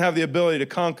we didn't have the ability to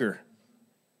conquer.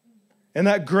 And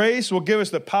that grace will give us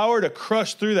the power to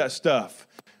crush through that stuff.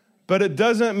 But it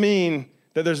doesn't mean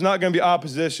that there's not going to be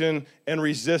opposition and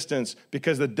resistance,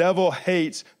 because the devil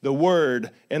hates the word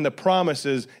and the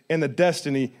promises and the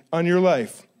destiny on your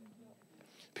life.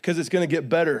 Because it's going to get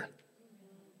better.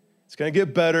 It's going to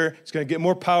get better. It's going to get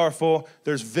more powerful.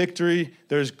 There's victory.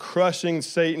 There's crushing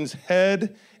Satan's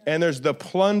head. And there's the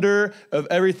plunder of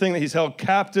everything that he's held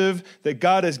captive, that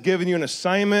God has given you an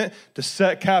assignment to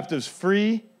set captives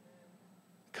free.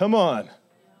 Come on.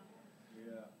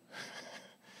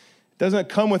 It doesn't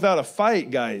come without a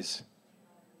fight, guys.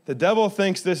 The devil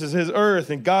thinks this is his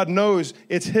earth, and God knows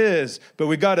it's his, but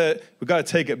we gotta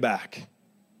take it back.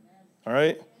 All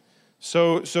right?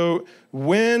 So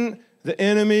when the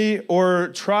enemy or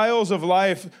trials of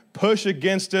life push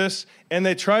against us and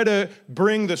they try to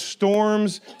bring the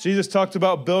storms, Jesus talked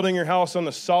about building your house on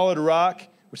the solid rock,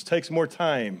 which takes more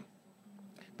time,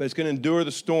 but it's going to endure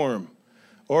the storm.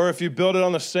 Or if you build it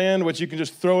on the sand, which you can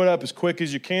just throw it up as quick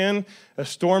as you can, a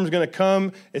storm's going to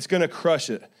come, it's going to crush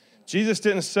it. Jesus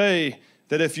didn't say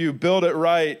that if you build it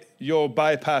right, you'll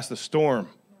bypass the storm.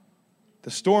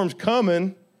 The storm's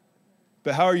coming,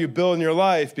 but how are you building your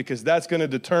life? Because that's going to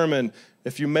determine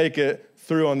if you make it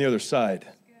through on the other side.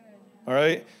 All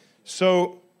right?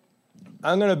 So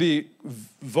I'm going to be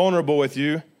vulnerable with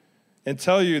you and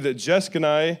tell you that Jessica and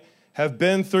I have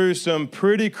been through some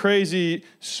pretty crazy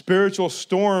spiritual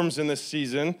storms in this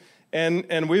season,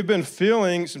 and we've been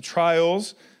feeling some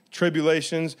trials,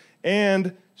 tribulations,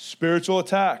 and spiritual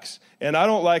attacks. And I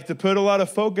don't like to put a lot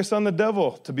of focus on the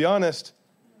devil, to be honest.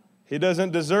 He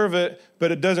doesn't deserve it,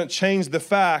 but it doesn't change the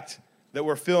fact that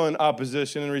we're feeling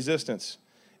opposition and resistance.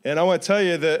 And I want to tell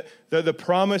you that the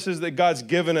promises that God's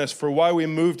given us for why we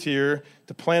moved here,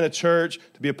 to plant a church,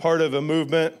 to be a part of a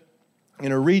movement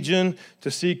in a region,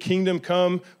 to see kingdom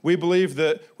come, we believe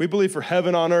for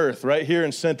heaven on earth right here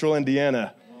in central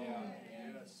Indiana.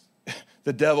 Yeah.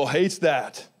 The devil hates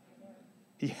that.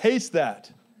 He hates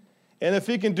that. And if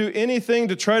he can do anything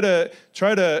to try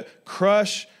to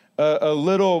crush a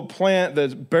little plant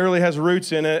that barely has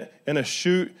roots in it and a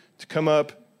shoot to come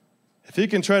up, if he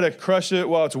can try to crush it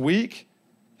while it's weak,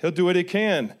 he'll do what he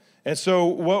can. And so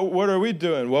what are we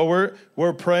doing? Well,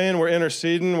 we're praying, we're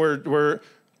interceding, we're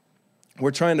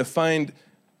trying to find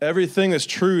everything that's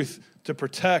truth to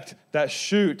protect that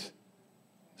shoot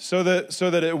so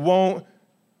that it won't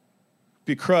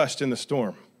be crushed in the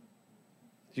storm.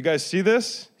 You guys see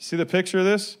this? You see the picture of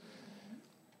this?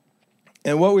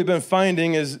 And what we've been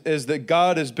finding is that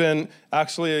God has been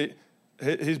actually,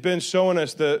 he's been showing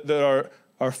us that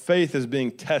our faith is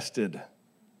being tested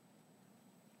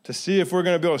to see if we're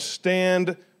going to be able to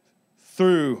stand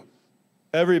through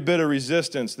every bit of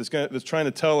resistance that's trying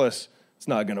to tell us it's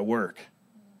not going to work.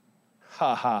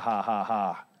 Ha, ha, ha, ha,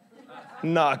 ha.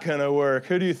 Not going to work.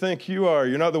 Who do you think you are?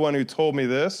 You're not the one who told me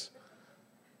this.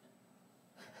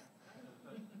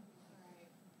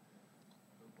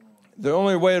 The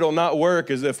only way it'll not work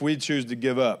is if we choose to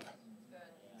give up.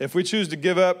 If we choose to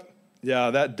give up, yeah,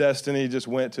 that destiny just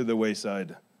went to the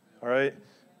wayside. All right?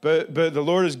 But the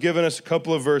Lord has given us a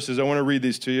couple of verses. I want to read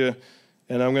these to you,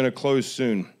 and I'm going to close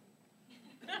soon.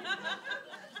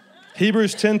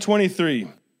 Hebrews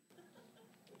 10:23.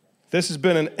 This has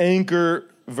been an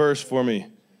anchor verse for me.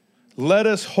 Let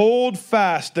us hold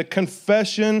fast the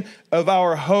confession of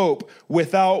our hope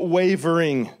without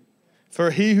wavering,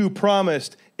 for he who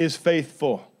promised is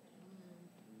faithful.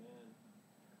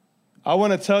 I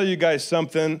want to tell you guys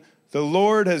something. The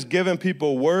Lord has given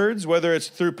people words, whether it's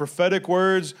through prophetic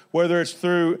words, whether it's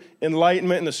through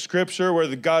enlightenment in the scripture,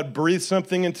 where God breathes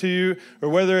something into you, or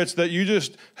whether it's that you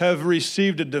just have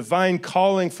received a divine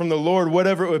calling from the Lord,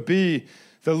 whatever it would be.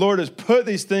 The Lord has put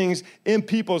these things in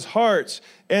people's hearts.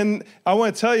 And I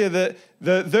want to tell you that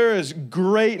there is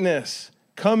greatness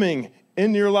coming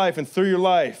in your life and through your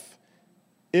life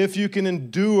if you can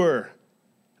endure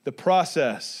the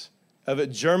process of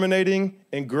it germinating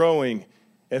and growing.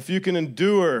 If you can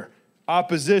endure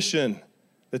opposition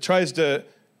that tries to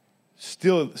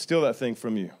steal that thing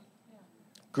from you.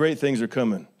 Great things are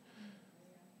coming.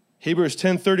 Hebrews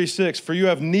 10:36, for you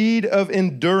have need of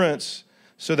endurance,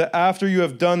 so that after you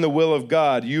have done the will of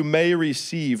God, you may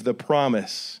receive the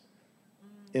promise.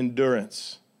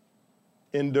 Endurance.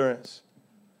 Endurance.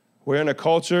 We're in a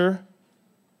culture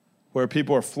where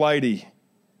people are flighty.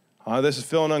 This is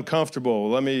feeling uncomfortable.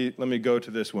 Let me go to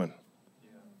this one.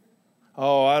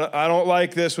 Oh, I don't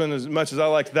like this one as much as I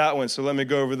like that one, so let me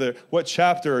go over there. What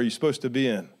chapter are you supposed to be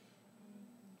in?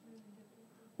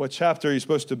 What chapter are you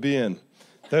supposed to be in?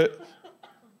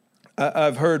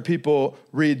 I've heard people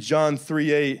read John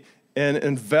 3:8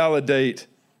 and validate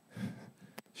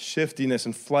shiftiness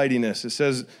and flightiness. It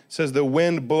says the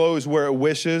wind blows where it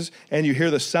wishes, and you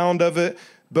hear the sound of it,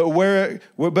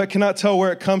 but cannot tell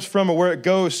where it comes from or where it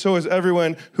goes. So is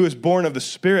everyone who is born of the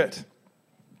Spirit.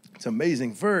 It's an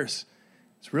amazing verse.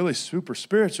 It's really super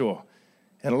spiritual.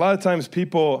 And a lot of times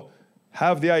people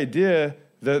have the idea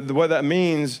that what that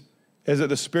means is that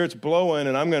the Spirit's blowing,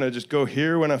 and I'm going to just go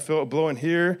here when I feel it blowing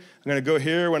here. I'm going to go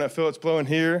here when I feel it's blowing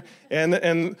here. And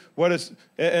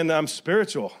I'm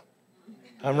spiritual.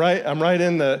 I'm right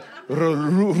in the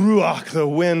ruach, the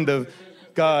wind of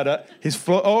God. He's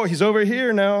over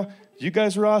here now. You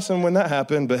guys were awesome when that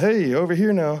happened, but hey, over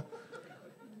here now.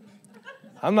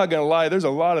 I'm not going to lie, there's a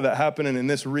lot of that happening in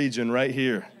this region right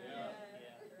here.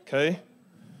 Okay?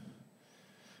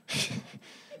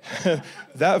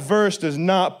 That verse does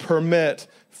not permit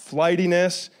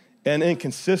flightiness and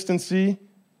inconsistency.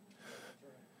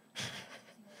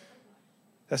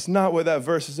 That's not what that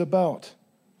verse is about.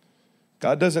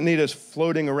 God doesn't need us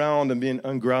floating around and being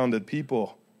ungrounded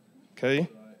people. Okay?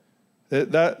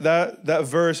 That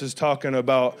verse is talking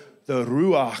about the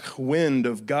ruach wind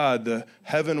of God, the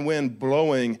heaven wind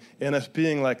blowing, and us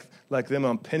being like them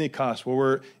on Pentecost,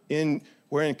 where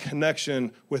we're in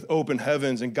connection with open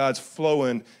heavens, and God's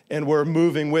flowing, and we're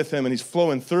moving with him, and he's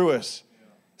flowing through us.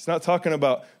 It's not talking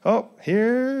about, oh,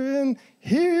 here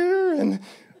and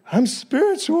I'm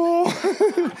spiritual.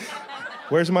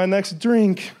 Where's my next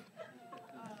drink?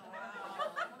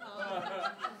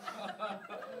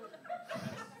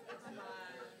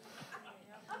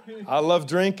 I love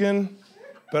drinking,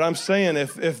 but I'm saying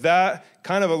if that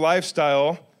kind of a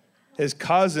lifestyle is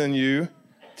causing you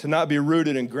to not be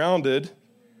rooted and grounded,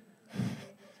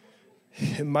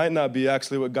 it might not be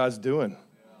actually what God's doing.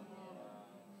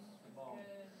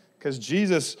 Because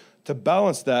Jesus, to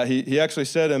balance that, he actually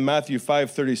said in Matthew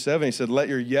 5:37, he said, let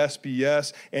your yes be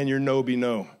yes and your no be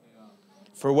no.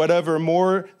 For whatever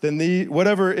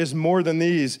is more than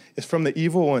these is from the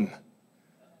evil one.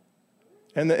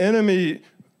 And the enemy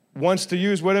wants to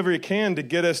use whatever he can to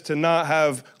get us to not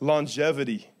have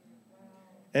longevity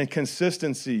and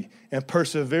consistency and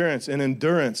perseverance and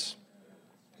endurance.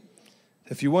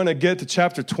 If you want to get to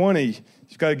chapter 20,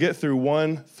 you've got to get through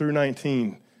 1 through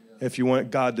 19 if you want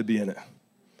God to be in it.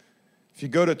 If you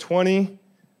go to 20,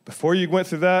 before you went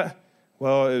through that,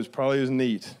 well, it was probably as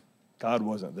neat. God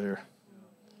wasn't there.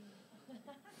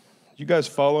 You guys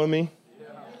follow me?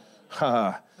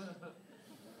 Yeah.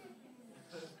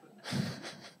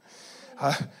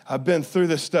 I've been through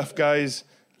this stuff, guys.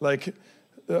 Like,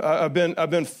 I've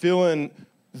been feeling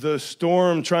the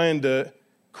storm trying to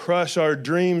crush our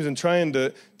dreams and trying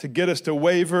to get us to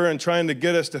waver and trying to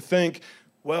get us to think,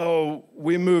 well,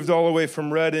 we moved all the way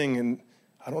from Redding, and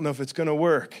I don't know if it's going to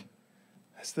work.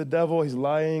 That's the devil. He's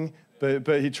lying,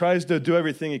 but he tries to do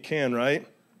everything he can, right?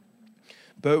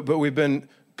 But we've been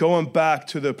going back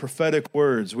to the prophetic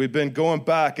words. We've been going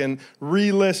back and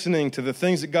re-listening to the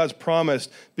things that God's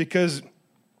promised, because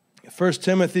 1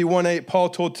 Timothy 1:8, Paul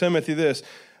told Timothy this.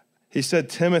 He said,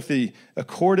 Timothy,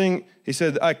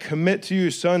 I commit to you,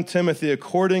 son Timothy,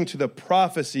 according to the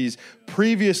prophecies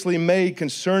previously made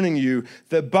concerning you,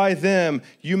 that by them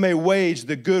you may wage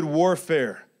the good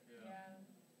warfare. Yeah.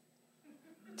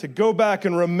 To go back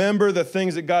and remember the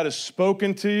things that God has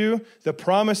spoken to you, the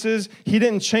promises. He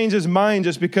didn't change his mind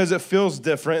just because it feels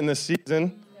different in this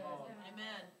season.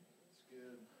 Amen.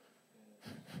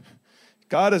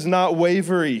 God is not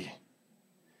wavery.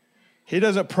 He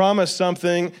doesn't promise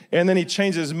something and then he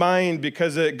changes his mind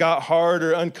because it got hard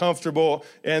or uncomfortable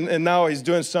and now he's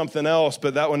doing something else,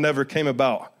 but that one never came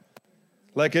about.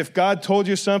 Like if God told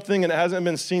you something and it hasn't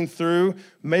been seen through,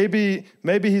 maybe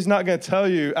he's not going to tell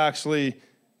you actually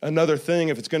another thing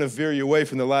if it's going to veer you away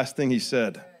from the last thing he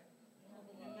said.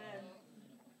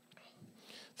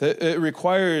 That it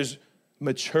requires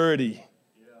maturity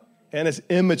and it's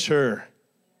immature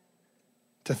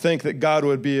to think that God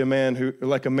would be a man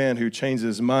who changes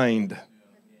his mind.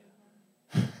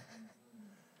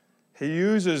 He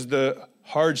uses the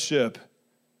hardship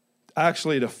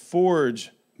actually to forge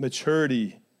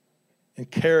maturity and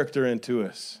character into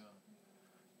us.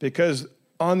 Because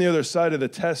on the other side of the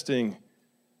testing,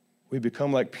 we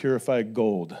become like purified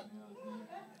gold.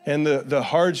 And the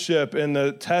hardship and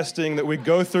the testing that we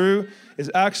go through is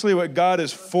actually what God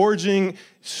is forging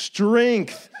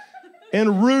strength and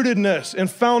rootedness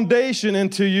and foundation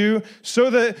into you so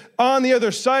that on the other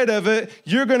side of it,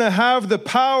 you're going to have the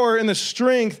power and the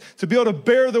strength to be able to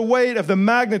bear the weight of the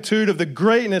magnitude of the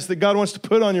greatness that God wants to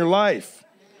put on your life.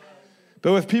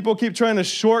 But if people keep trying to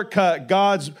shortcut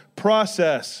God's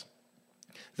process,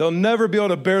 they'll never be able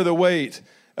to bear the weight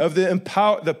of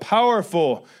the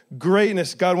powerful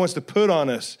greatness God wants to put on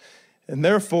us. And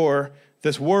therefore,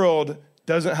 this world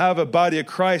doesn't have a body of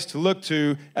Christ to look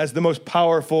to as the most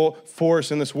powerful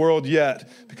force in this world yet.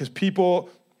 Because people,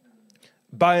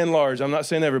 by and large, I'm not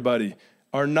saying everybody,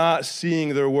 are not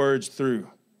seeing their words through.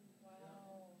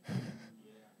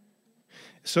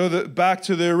 So back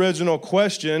to the original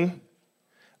question,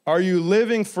 are you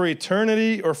living for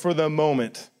eternity or for the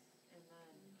moment?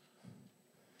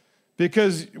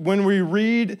 Because when we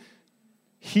read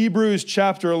Hebrews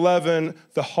chapter 11,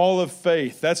 the hall of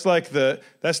faith, that's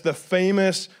the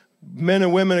famous men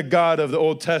and women of God of the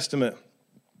Old Testament.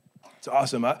 It's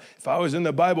awesome. If I was in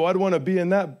the Bible, I'd want to be in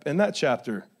that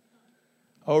chapter.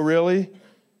 Oh, really?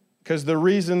 Because the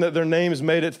reason that their names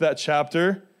made it to that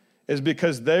chapter is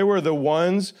because they were the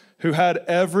ones who had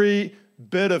every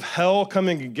bit of hell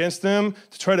coming against them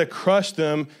to try to crush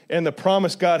them and the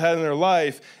promise God had in their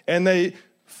life. And they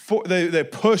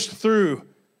pushed through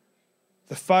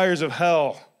the fires of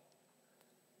hell,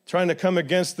 trying to come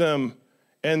against them,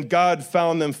 and God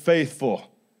found them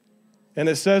faithful. And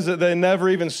it says that they never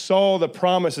even saw the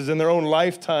promises in their own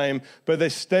lifetime, but they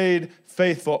stayed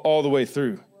faithful all the way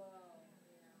through.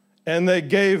 And they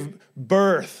gave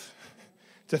birth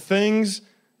to things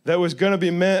that was going to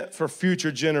be meant for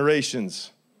future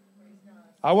generations.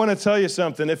 I want to tell you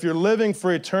something. If you're living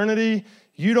for eternity,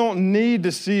 you don't need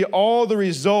to see all the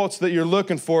results that you're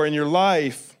looking for in your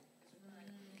life,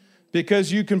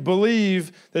 because you can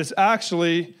believe that it's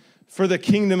actually for the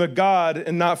kingdom of God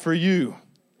and not for you.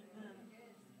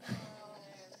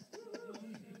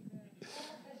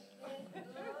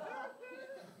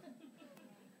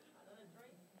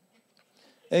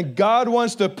 And God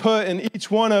wants to put in each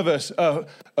one of us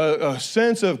a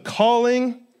sense of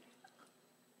calling,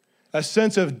 a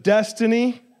sense of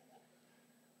destiny,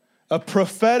 a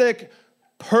prophetic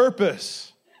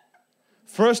purpose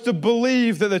for us to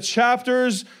believe that the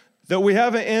chapters that we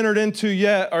haven't entered into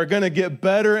yet are going to get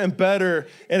better and better.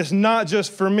 And it's not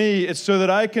just for me. It's so that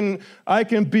I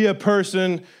can be a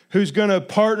person who's going to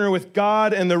partner with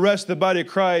God and the rest of the body of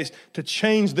Christ to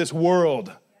change this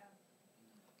world.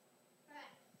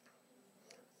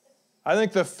 I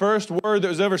think the first word that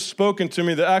was ever spoken to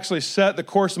me that actually set the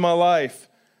course of my life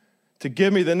to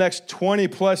give me the next 20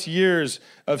 plus years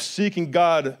of seeking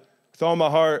God with all my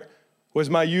heart was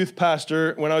my youth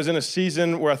pastor when I was in a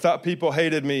season where I thought people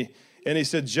hated me. And he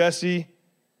said, Jesse,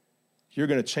 you're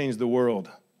going to change the world.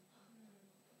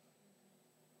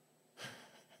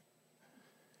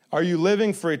 Are you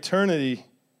living for eternity,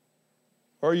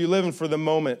 or are you living for the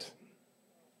moment?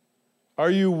 Are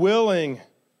you willing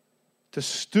to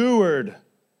steward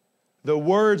the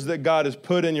words that God has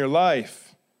put in your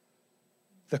life,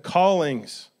 the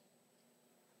callings,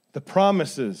 the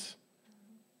promises,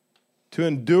 to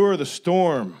endure the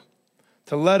storm,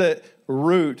 to let it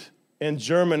root and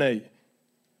germinate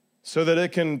so that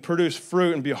it can produce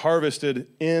fruit and be harvested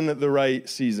in the right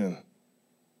season?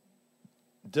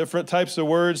 Different types of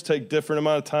words take different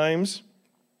amount of times.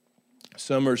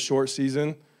 Some are short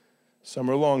season, some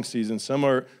are long season, some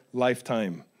are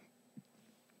lifetime.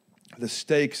 The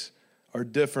stakes are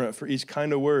different for each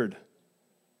kind of word,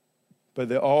 but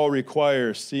they all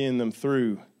require seeing them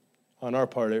through on our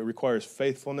part. It requires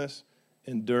faithfulness,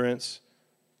 endurance,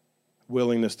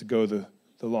 willingness to go the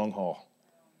long haul.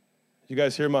 You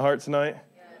guys hear my heart tonight?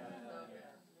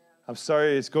 I'm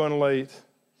sorry it's going late.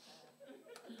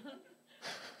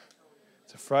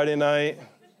 It's a Friday night,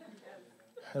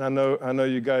 and I know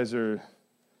you guys are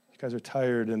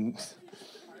tired and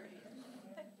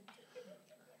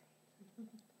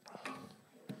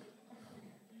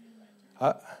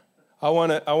I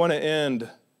want to end.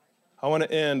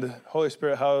 Holy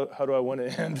Spirit, how do I want to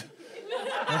end?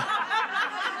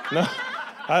 No,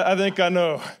 I think I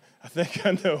know.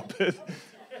 But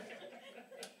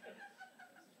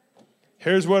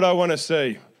here's what I want to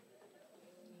say,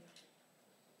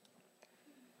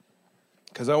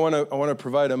 because I want to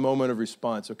provide a moment of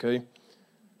response. Okay.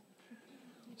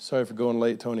 Sorry for going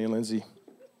late, Tony and Lindsay.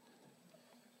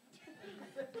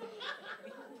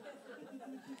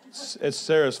 It's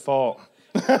Sarah's fault.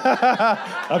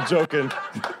 I'm joking.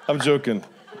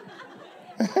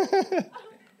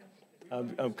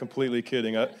 I'm completely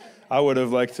kidding. I would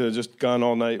have liked to just gone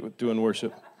all night doing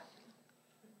worship.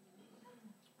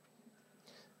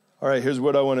 All right, here's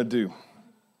what I want to do.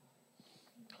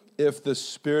 If the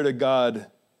Spirit of God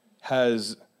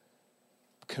has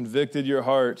convicted your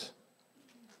heart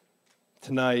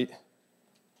tonight,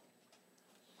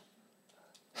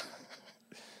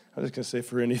 I'm just going to say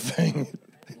for anything.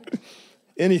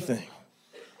 Anything.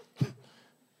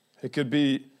 It could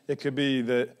be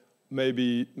that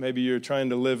maybe you're trying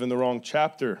to live in the wrong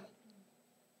chapter.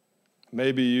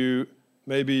 Maybe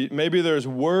there's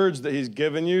words that he's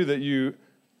given you that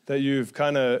you've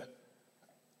kind of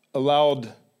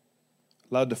allowed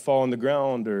to fall on the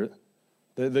ground, or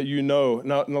that you know.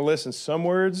 Now listen, some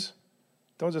words,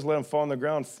 don't just let them fall on the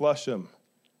ground, flush them.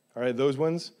 All right, those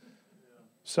ones.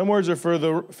 Some words are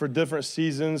for different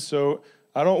seasons, so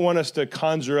I don't want us to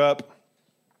conjure up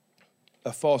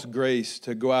a false grace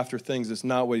to go after things that's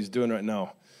not what he's doing right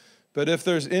now. But if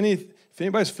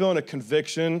anybody's feeling a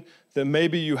conviction that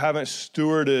maybe you haven't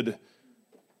stewarded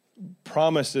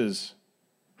promises,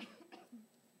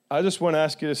 I just want to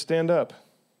ask you to stand up.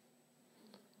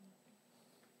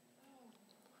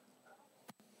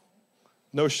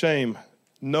 No shame.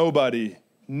 Nobody's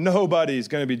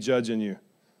going to be judging you.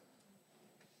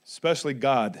 Especially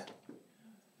God.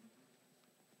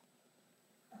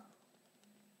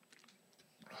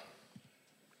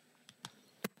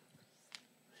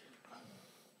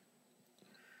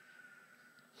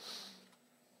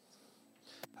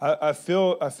 I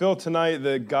feel tonight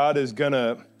that God is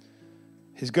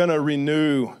He's gonna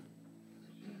renew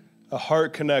a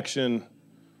heart connection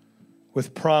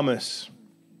with promise.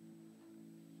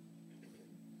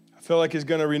 I feel like he's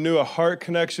gonna renew a heart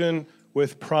connection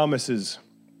with promises.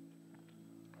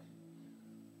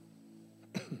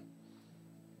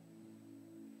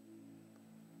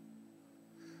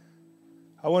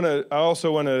 I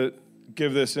also want to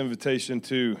give this invitation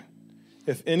to,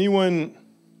 if anyone,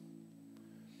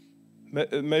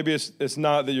 maybe it's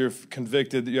not that you're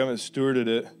convicted that you haven't stewarded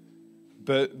it,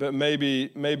 but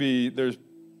maybe there's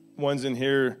ones in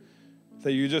here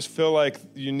that you just feel like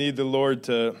you need the Lord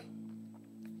to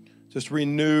just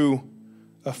renew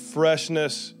a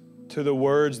freshness to the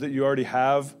words that you already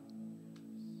have,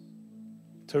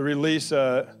 to release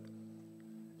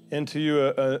into you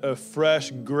a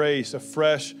fresh grace, a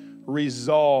fresh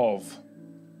resolve,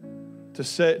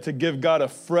 to give God a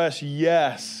fresh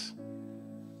yes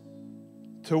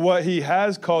to what he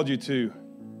has called you to,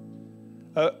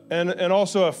 and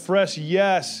also a fresh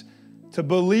yes to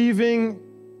believing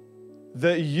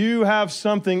that you have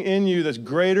something in you that's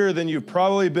greater than you've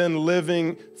probably been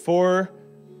living for.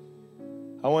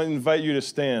 I want to invite you to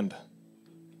stand.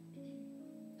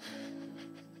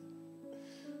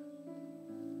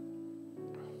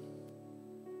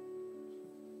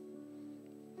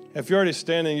 If you're already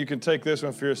standing, you can take this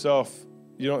one for yourself.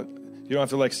 You don't have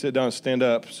to sit down and stand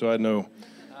up, so I know.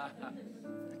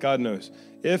 God knows.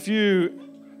 If you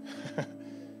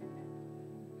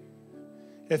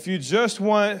just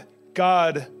want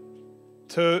God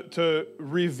to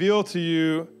reveal to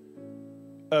you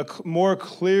a more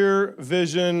clear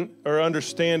vision or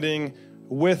understanding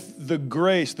with the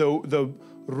grace, the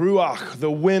ruach,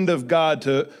 the wind of God,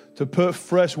 to put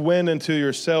fresh wind into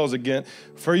your sails again,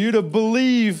 for you to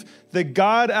believe that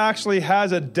God actually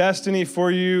has a destiny for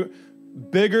you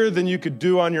bigger than you could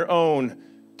do on your own,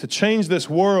 to change this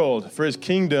world for his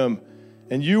kingdom,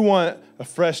 and you want a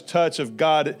fresh touch of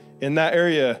God in that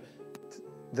area,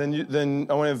 then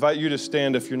I want to invite you to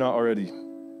stand if you're not already.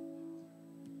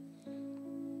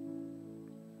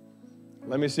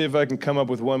 Let me see if I can come up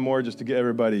with one more just to get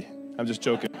everybody. I'm just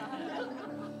joking.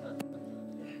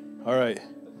 All right.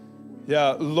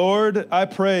 Yeah, Lord, I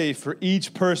pray for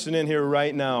each person in here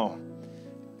right now.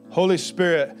 Holy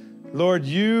Spirit, Lord,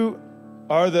 you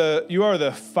are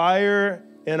the fire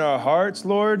in our hearts,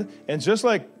 Lord. And just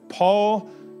like Paul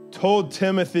told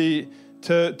Timothy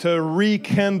to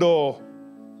rekindle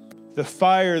the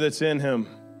fire that's in him.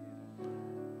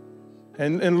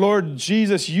 And Lord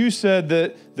Jesus, you said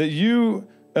that you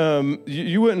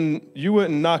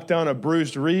wouldn't knock down a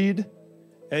bruised reed,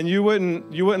 and you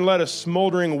wouldn't let a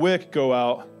smoldering wick go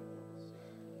out.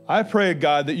 I pray,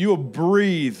 God, that you will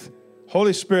breathe,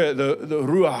 Holy Spirit, the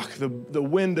ruach, the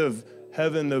wind of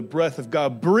heaven, the breath of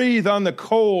God, breathe on the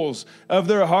coals of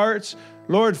their hearts.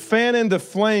 Lord, fan into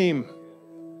flame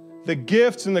the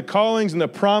gifts and the callings and the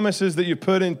promises that you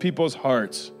put in people's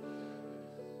hearts.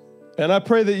 And I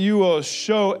pray that you will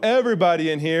show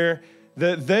everybody in here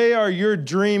that they are your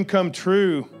dream come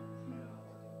true,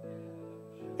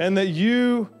 and that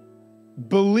you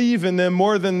believe in them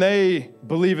more than they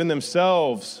believe in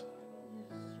themselves.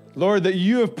 Lord, that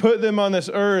you have put them on this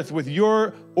earth with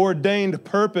your ordained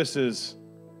purposes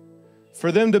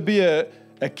for them to be a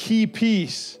key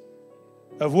piece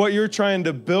of what you're trying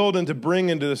to build and to bring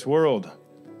into this world.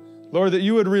 Lord, that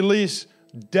you would release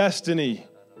destiny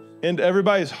into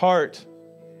everybody's heart.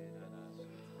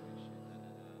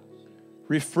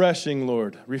 Refreshing,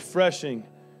 Lord, refreshing.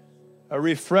 A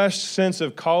refreshed sense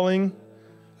of calling,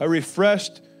 a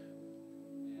refreshed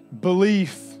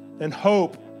belief and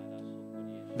hope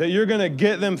that you're going to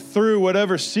get them through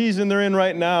whatever season they're in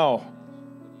right now,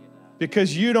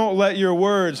 because you don't let your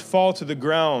words fall to the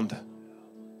ground.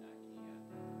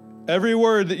 Every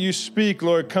word that you speak,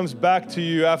 Lord, comes back to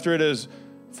you after it has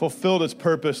fulfilled its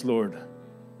purpose, Lord.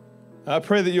 I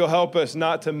pray that you'll help us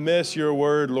not to miss your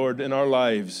word, Lord, in our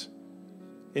lives.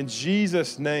 In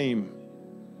Jesus' name.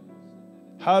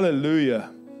 Hallelujah.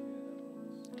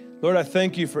 Lord, I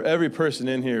thank you for every person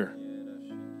in here.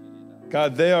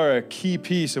 God, they are a key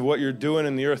piece of what you're doing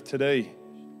in the earth today.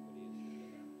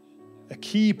 A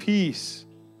key piece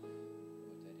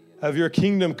of your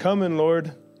kingdom coming,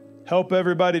 Lord. Help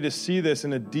everybody to see this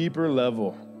in a deeper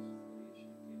level.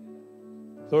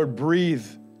 Lord, breathe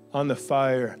on the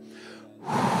fire.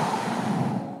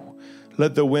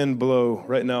 Let the wind blow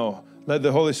right now. Let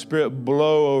the Holy Spirit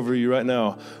blow over you right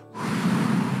now.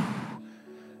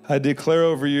 I declare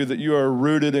over you that you are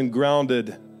rooted and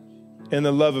grounded in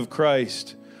the love of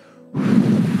Christ.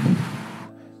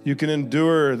 You can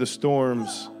endure the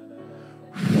storms.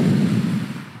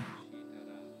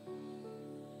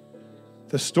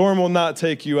 The storm will not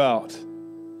take you out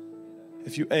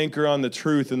if you anchor on the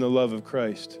truth and the love of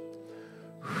Christ.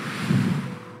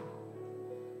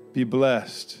 Be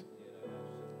blessed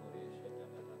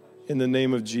in the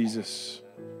name of Jesus.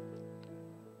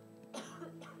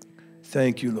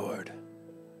 Thank you, Lord.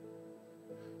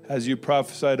 As you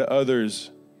prophesy to others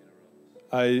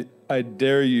I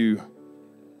dare you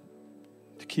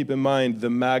to keep in mind the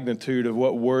magnitude of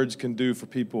what words can do for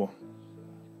people.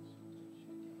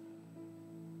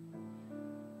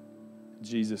 In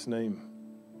Jesus' name.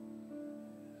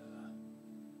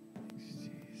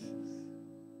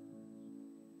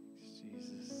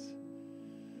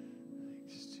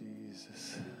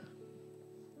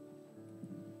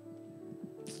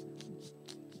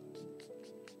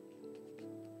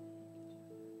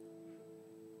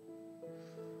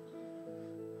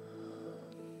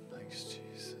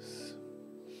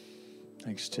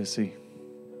 Thanks, Jesse.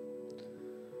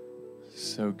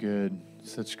 So good.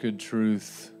 Such good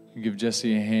truth. Give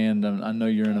Jesse a hand. I know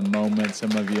you're in a moment.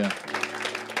 Some of you.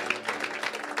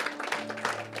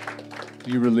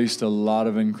 You released a lot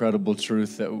of incredible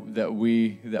truth that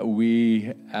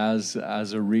we as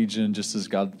a region, just as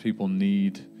God's people,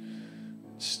 need.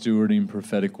 Stewarding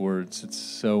prophetic words. It's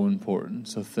so important.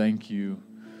 So thank you.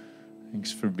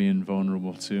 Thanks for being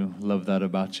vulnerable too. Love that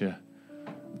about you.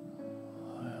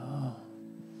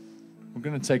 We're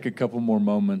going to take a couple more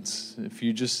moments. If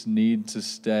you just need to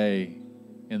stay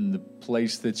in the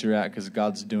place that you're at because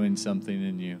God's doing something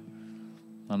in you.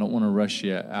 I don't want to rush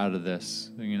you out of this.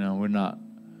 We're not.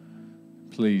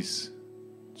 Please,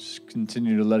 just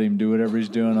continue to let him do whatever he's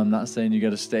doing. I'm not saying you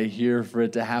got to stay here for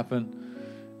it to happen.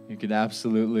 You could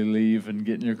absolutely leave and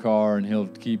get in your car, and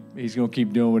he's going to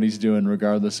keep doing what he's doing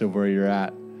regardless of where you're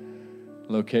at.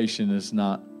 Location is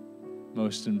not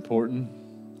most important.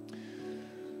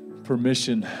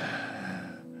 Permission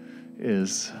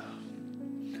is.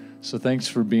 So thanks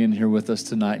for being here with us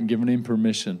tonight and giving him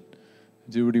permission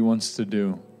to do what he wants to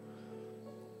do.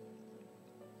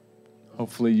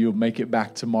 Hopefully you'll make it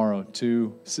back tomorrow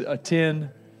to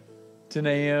 10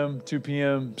 a.m., 2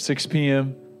 p.m., 6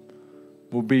 p.m.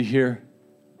 We'll be here.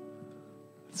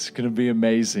 It's going to be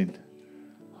amazing.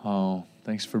 Oh,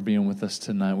 thanks for being with us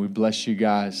tonight. We bless you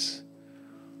guys.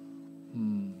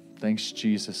 Thanks,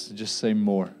 Jesus. Just say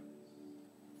more.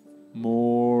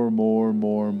 More,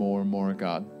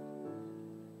 God.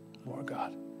 More,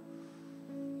 God.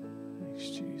 Thanks,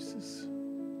 Jesus.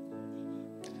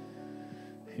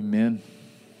 Amen.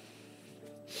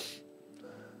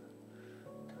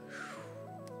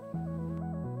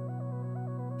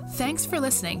 Thanks for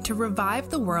listening to Revive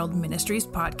the World Ministries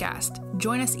podcast.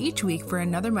 Join us each week for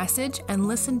another message and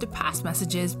listen to past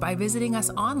messages by visiting us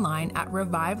online at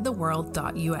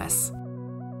revivetheworld.us.